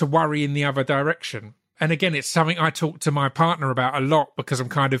to worry in the other direction. And again, it's something I talk to my partner about a lot, because I'm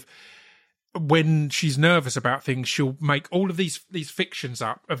kind of, when she's nervous about things, she'll make all of these fictions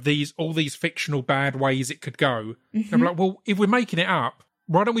up of all these fictional bad ways it could go. Mm-hmm. I'm like, well, if we're making it up,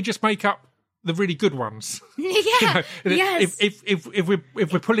 why don't we just make up the really good ones? Yeah. Yes. If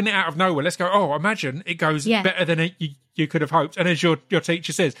we're pulling it out of nowhere, let's go, oh, imagine it goes better than you could have hoped. And as your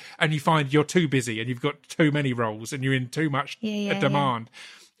teacher says, and you find you're too busy and you've got too many roles and you're in too much demand.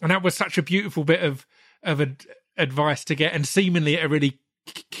 Yeah. And that was such a beautiful bit of advice to get, and seemingly at a really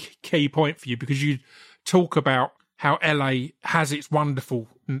key point for you, because you talk about how LA has its wonderful,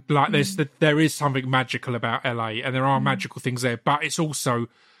 like, there is something magical about LA, and there are magical things there, but it's also,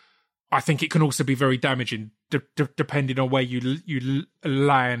 I think it can also be very damaging depending on where you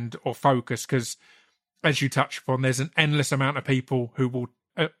land or focus, because as you touch upon, there's an endless amount of people who will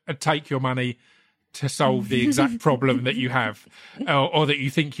take your money to solve the exact problem that you have or that you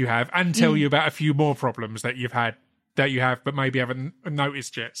think you have, and tell you about a few more problems that you have but maybe haven't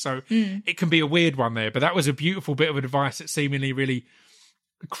noticed yet. So it can be a weird one there, but that was a beautiful bit of advice at seemingly really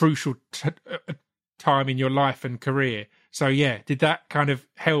crucial time in your life and career. So yeah, did that kind of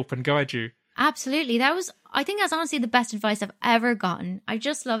help and guide you? Absolutely. I think that's honestly the best advice I've ever gotten. I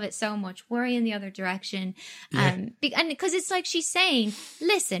just love it so much. Worry in the other direction. And because it's like she's saying,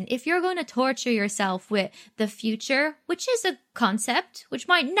 listen, if you're going to torture yourself with the future, which is a concept, which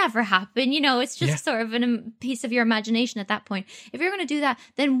might never happen, it's just sort of a piece of your imagination at that point. If you're going to do that,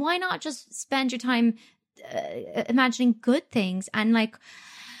 then why not just spend your time imagining good things and like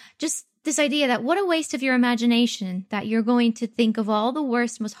just this idea that what a waste of your imagination that you're going to think of all the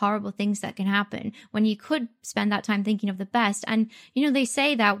worst, most horrible things that can happen when you could spend that time thinking of the best. And, they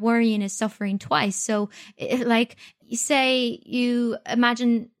say that worrying is suffering twice. So like you say, you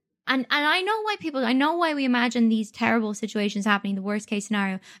imagine, and I know why we imagine these terrible situations happening, the worst case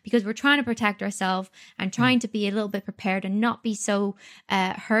scenario, because we're trying to protect ourselves and trying to be a little bit prepared and not be so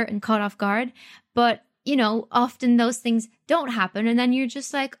hurt and caught off guard. But often those things don't happen. And then you're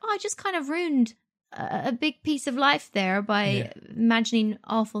just like, I just kind of ruined a big piece of life there by imagining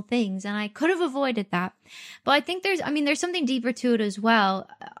awful things. And I could have avoided that. But I think there's something deeper to it as well.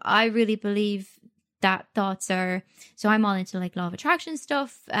 I really believe that thoughts are, so I'm all into like law of attraction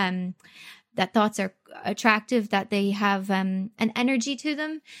stuff, that thoughts are attractive, that they have an energy to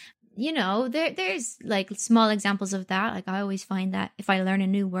them. There's like small examples of that. Like I always find that if I learn a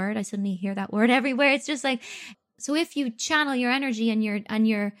new word, I suddenly hear that word everywhere. It's just like, so if you channel your energy and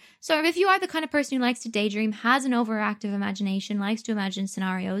your sort of, if you are the kind of person who likes to daydream, has an overactive imagination, likes to imagine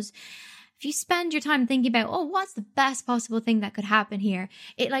scenarios, if you spend your time thinking about, what's the best possible thing that could happen here?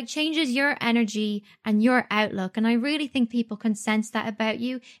 It like changes your energy and your outlook. And I really think people can sense that about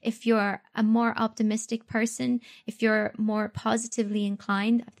you. If you're a more optimistic person, if you're more positively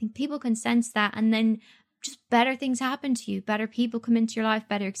inclined, I think people can sense that. And then just better things happen to you. Better people come into your life,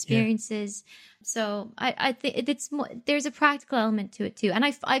 better experiences. Yeah. So I think there's a practical element to it too. And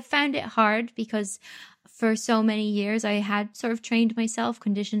I found it hard because for so many years, I had sort of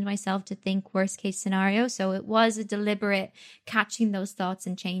conditioned myself to think worst case scenario. So it was a deliberate catching those thoughts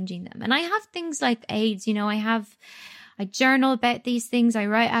and changing them. And I have things like aids, I journal about these things. I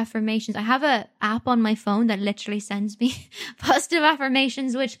write affirmations. I have an app on my phone that literally sends me positive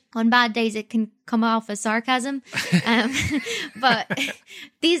affirmations, which on bad days, it can come off as sarcasm. But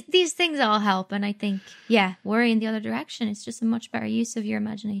these things all help. And I think, worry in the other direction. It's just a much better use of your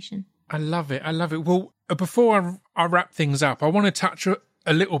imagination. I love it. Well, before I wrap things up, I want to touch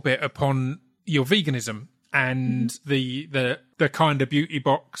a little bit upon your veganism and the kind of beauty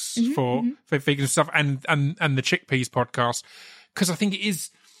box for vegan stuff and the Chickpeas podcast, because I think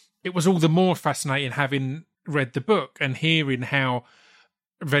it was all the more fascinating having read the book and hearing how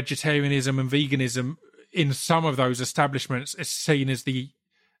vegetarianism and veganism in some of those establishments is seen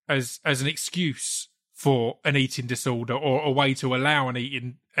as an excuse for an eating disorder or a way to allow an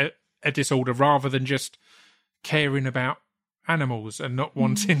eating a disorder rather than just caring about animals and not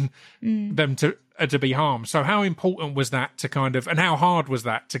wanting them to be harmed. So how important was that to kind of, and how hard was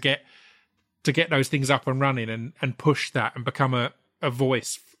that to get those things up and running and push that and become a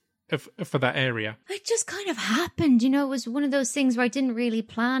voice for that area? It just kind of happened, it was one of those things where I didn't really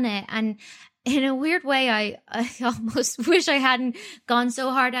plan it. And in a weird way, I almost wish I hadn't gone so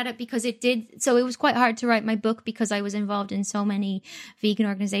hard at it because it did. So it was quite hard to write my book because I was involved in so many vegan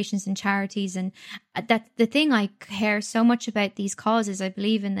organizations and charities. And that's the thing, I care so much about these causes. I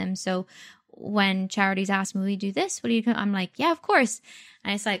believe in them. So when charities ask me, will you do this? I'm like, yeah, of course.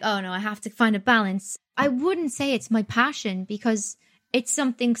 And it's like, oh no, I have to find a balance. I wouldn't say it's my passion because it's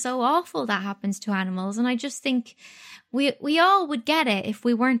something so awful that happens to animals. And I just think we all would get it if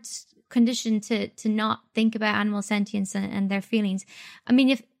we weren't conditioned to not think about animal sentience and their feelings. I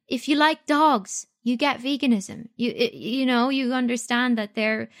mean, if you like dogs, you get veganism. You understand that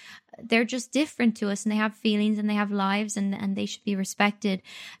they're just different to us and they have feelings and they have lives and they should be respected.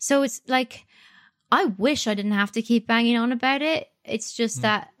 So it's like, I wish I didn't have to keep banging on about it. It's just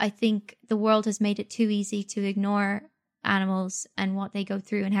that I think the world has made it too easy to ignore animals and what they go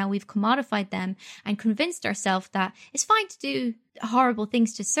through and how we've commodified them and convinced ourselves that it's fine to do horrible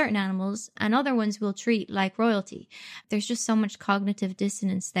things to certain animals and other ones we'll treat like royalty. There's just so much cognitive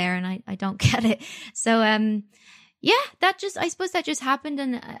dissonance there and I don't get it. So I suppose that just happened.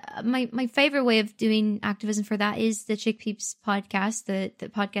 And my favorite way of doing activism for that is the Chickpeas podcast, the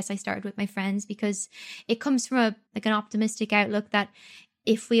podcast I started with my friends, because it comes from an optimistic outlook that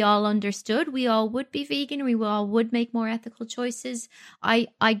if we all understood, we all would be vegan. We all would make more ethical choices. I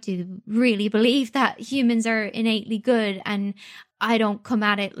do really believe that humans are innately good, and I don't come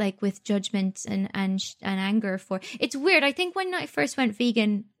at it like with judgment and anger for. It's weird. I think when I first went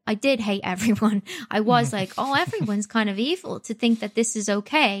vegan, I did hate everyone. I was like, oh, everyone's kind of evil to think that this is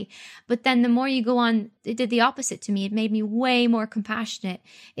okay. But then the more you go on, it did the opposite to me. It made me way more compassionate.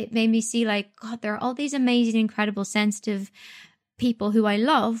 It made me see like, God, there are all these amazing, incredible, sensitive people who I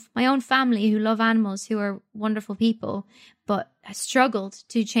love, my own family who love animals, who are wonderful people, but struggled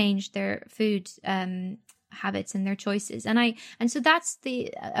to change their food habits and their choices. And so that's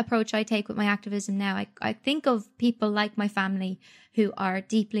the approach I take with my activism now. I think of people like my family who are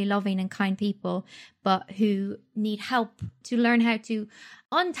deeply loving and kind people, but who need help to learn how to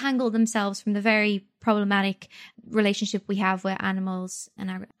untangle themselves from the very problematic relationship we have with animals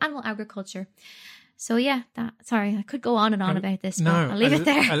and animal agriculture. So yeah, sorry, I could go on and on about this, but I'll leave it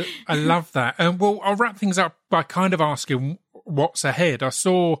there. I love that. Well, I'll wrap things up by kind of asking what's ahead. I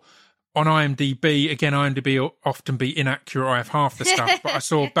saw on IMDb, again, IMDb will often be inaccurate. I have half the stuff, but I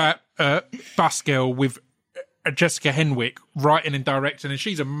saw Bus Girl with Jessica Henwick writing and directing, and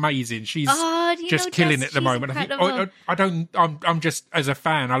she's amazing. She's just killing it at the moment. I'm just, as a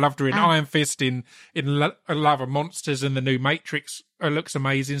fan, I loved her in Iron Fist, in Love and Monsters, and the new Matrix looks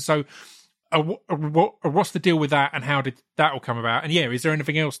amazing. So what's the deal with that, and how did that all come about? And yeah, is there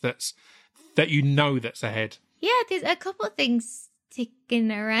anything else that's ahead? Yeah, there's a couple of things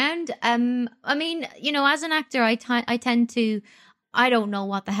ticking around. I mean, as an actor, I tend to, I don't know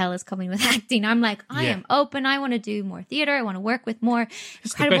what the hell is coming with acting. I'm like, I am open. I want to do more theatre. I want to work with more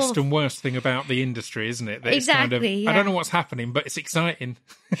It's the best and worst thing about the industry, isn't it? That exactly. It's kind of, I don't know what's happening, but it's exciting.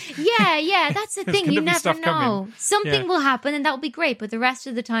 Yeah. That's the thing. You never know. Something will happen, and that will be great. But the rest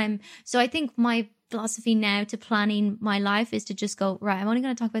of the time, so I think my philosophy now to planning my life is to just go, right, I'm only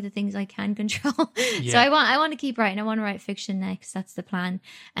going to talk about the things I can control. So I want to keep writing. I want to write fiction next. That's the plan.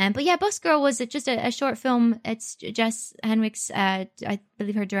 But yeah, Bus Girl was just a short film. It's Jess Henwick's, I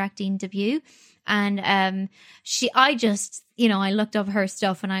believe, her directing debut. And I looked up her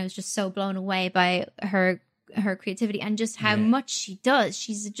stuff, and I was just so blown away by her creativity and just how much she does.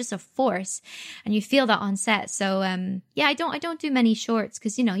 She's just a force, and you feel that on set. So I don't do many shorts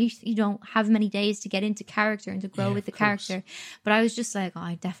because you don't have many days to get into character and to grow with the character. But I was just like,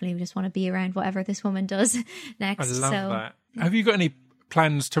 I definitely just want to be around whatever this woman does next. I love that. Have you got any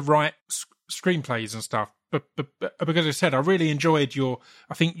plans to write screenplays and stuff? But because I said, I really enjoyed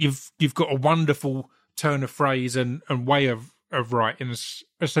I think you've got a wonderful turn of phrase and way of writing.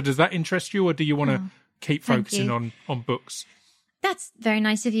 So does that interest you, or do you want to keep focusing on books? That's very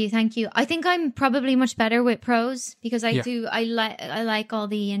nice of you. Thank you. I think I'm probably much better with prose because I like all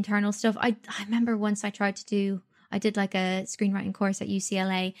the internal stuff. I remember once I did like a screenwriting course at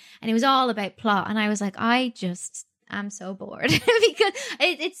UCLA, and it was all about plot, and I was like, I just am so bored because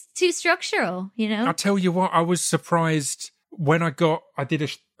it's too structural, I'll tell you what, I was surprised when I did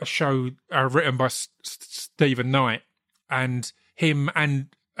a show written by Stephen Knight, and him and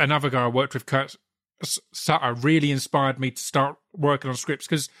another guy I worked with, Kurt Sutter, really inspired me to start working on scripts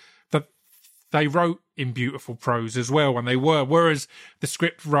because they wrote in beautiful prose as well, and whereas the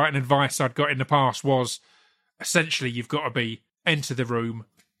script writing advice I'd got in the past was essentially you've got to enter the room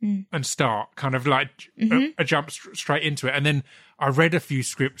and start, kind of like a jump straight into it. And then I read a few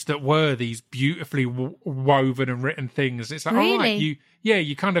scripts that were these beautifully woven and written things. It's like, really? all right,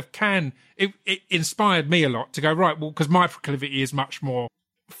 you kind of can. It inspired me a lot to go, right, well, because my proclivity is much more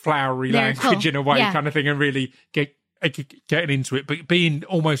flowery language in a way, kind of thing, and really getting into it, but being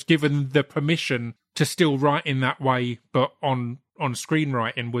almost given the permission to still write in that way, but on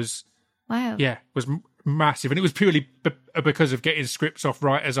screenwriting was massive. And it was purely because of getting scripts off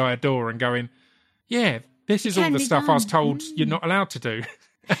writers I adore and going, this is all the stuff I was told you're not allowed to do.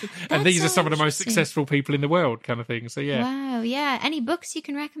 And these are some of the most successful people in the world, kind of thing. So wow, any books you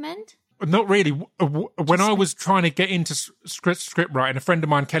can recommend? Not really. When I was trying to get into script writing, a friend of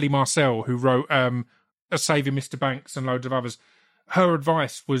mine, Kelly Marcel, who wrote Saving Mr. Banks and loads of others, her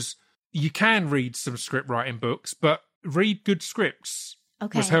advice was you can read some script writing books, but read good scripts.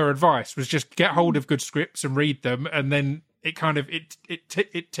 Okay. Was her advice, was just get hold of good scripts and read them, and then it kind of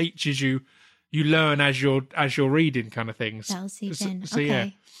it teaches you learn as you're reading, kind of things. That'll seep in. Okay. Yeah.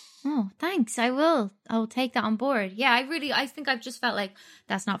 Oh, thanks. I'll take that on board. Yeah, I think I've just felt like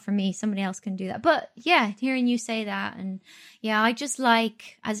that's not for me. Somebody else can do that. But yeah, hearing you say that, and I just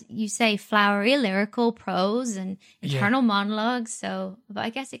like, as you say, flowery lyrical prose and internal monologues. So, but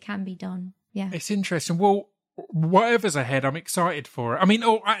I guess it can be done. Yeah. It's interesting. Well, whatever's ahead, I'm excited for it. I mean,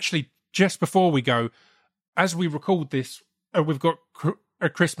 actually, just before we go, as we record this, we've got a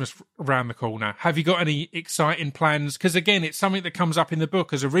Christmas around the corner. Have you got any exciting plans? Because again, it's something that comes up in the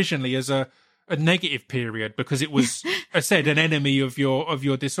book as originally as a negative period because it was, as I said, an enemy of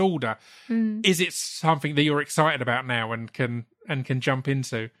your disorder. Is it something that you're excited about now and can jump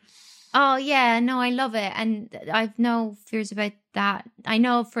into? Oh, yeah, no, I love it. And I've no fears about that. I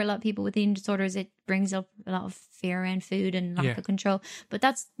know for a lot of people with eating disorders, it brings up a lot of fear around food and lack of control. But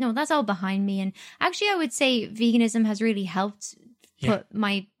that's all behind me. And actually, I would say veganism has really helped put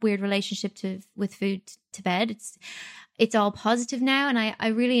my weird relationship with food to bed. It's all positive now. And I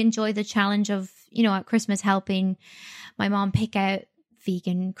really enjoy the challenge of, at Christmas helping my mom pick out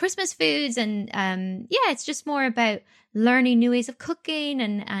vegan Christmas foods. And it's just more about learning new ways of cooking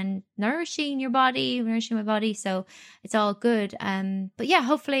and nourishing my body. So it's all good. But yeah,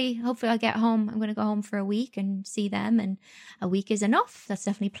 hopefully I'll get home. I'm going to go home for a week and see them, and a week is enough. That's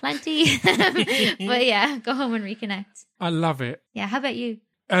definitely plenty. But yeah, go home and reconnect. I love it. Yeah. How about you?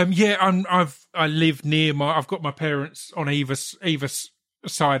 I live near I've got my parents on either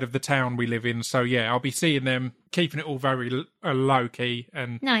side of the town we live in. So yeah, I'll be seeing them, keeping it all very low key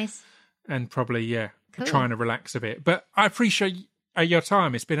and nice, and probably cool. Trying to relax a bit. But I appreciate your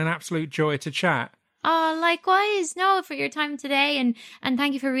time. It's been an absolute joy to chat. Likewise. No, for your time today, and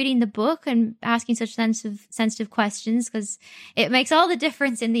thank you for reading the book and asking such sensitive questions, because it makes all the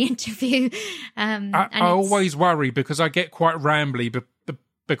difference in the interview. I always worry because I get quite rambly,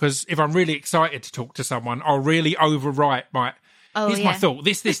 because if I'm really excited to talk to someone, I'll really overwrite my thought,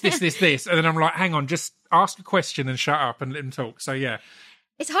 this, and then I'm like, hang on, just ask a question and shut up and let them talk. So yeah.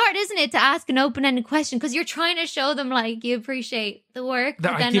 It's hard, isn't it, to ask an open-ended question because you're trying to show them like you appreciate the work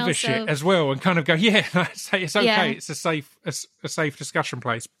that I give a shit as well, and kind of go, it's okay. Yeah. It's a safe discussion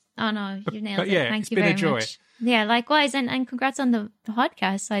place. Oh no, you nailed it. Yeah, Thank you been very a joy. Much. Yeah, likewise, and congrats on the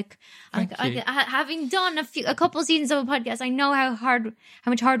podcast. Like, having done a couple seasons of a podcast, I know how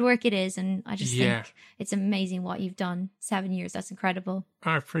much hard work it is, and I just think it's amazing what you've done. 7 years, that's incredible.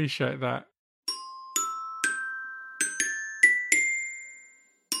 I appreciate that.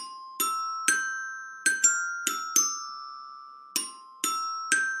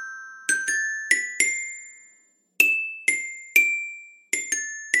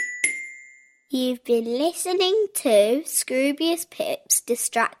 You've been listening to Scroobius Pip's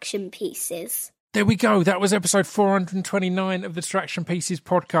Distraction Pieces. There we go. That was episode 429 of the Distraction Pieces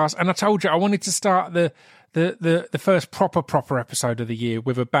podcast. And I told you I wanted to start the first proper episode of the year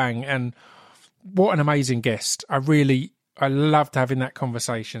with a bang. And what an amazing guest. I loved having that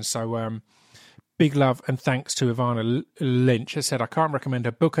conversation. So big love and thanks to Ivana Lynch. As I said, I can't recommend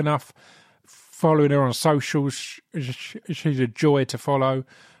her book enough. Following her on socials, she's a joy to follow.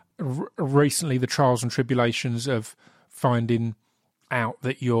 Recently, the trials and tribulations of finding out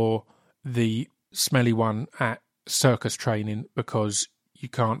that you're the smelly one at circus training because you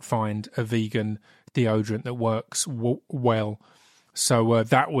can't find a vegan deodorant that works well. So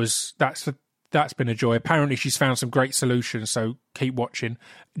that's been a joy. Apparently, she's found some great solutions. So keep watching.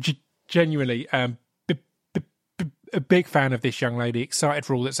 Genuinely, a big fan of this young lady. Excited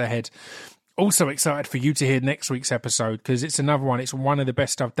for all that's ahead. Also excited for you to hear next week's episode because it's another one. It's one of the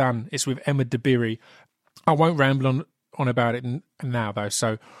best I've done. It's with Emma Dabiri. I won't ramble on about it now, though.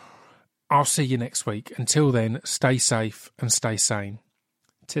 So I'll see you next week. Until then, stay safe and stay sane.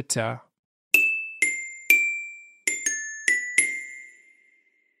 Ta-ta.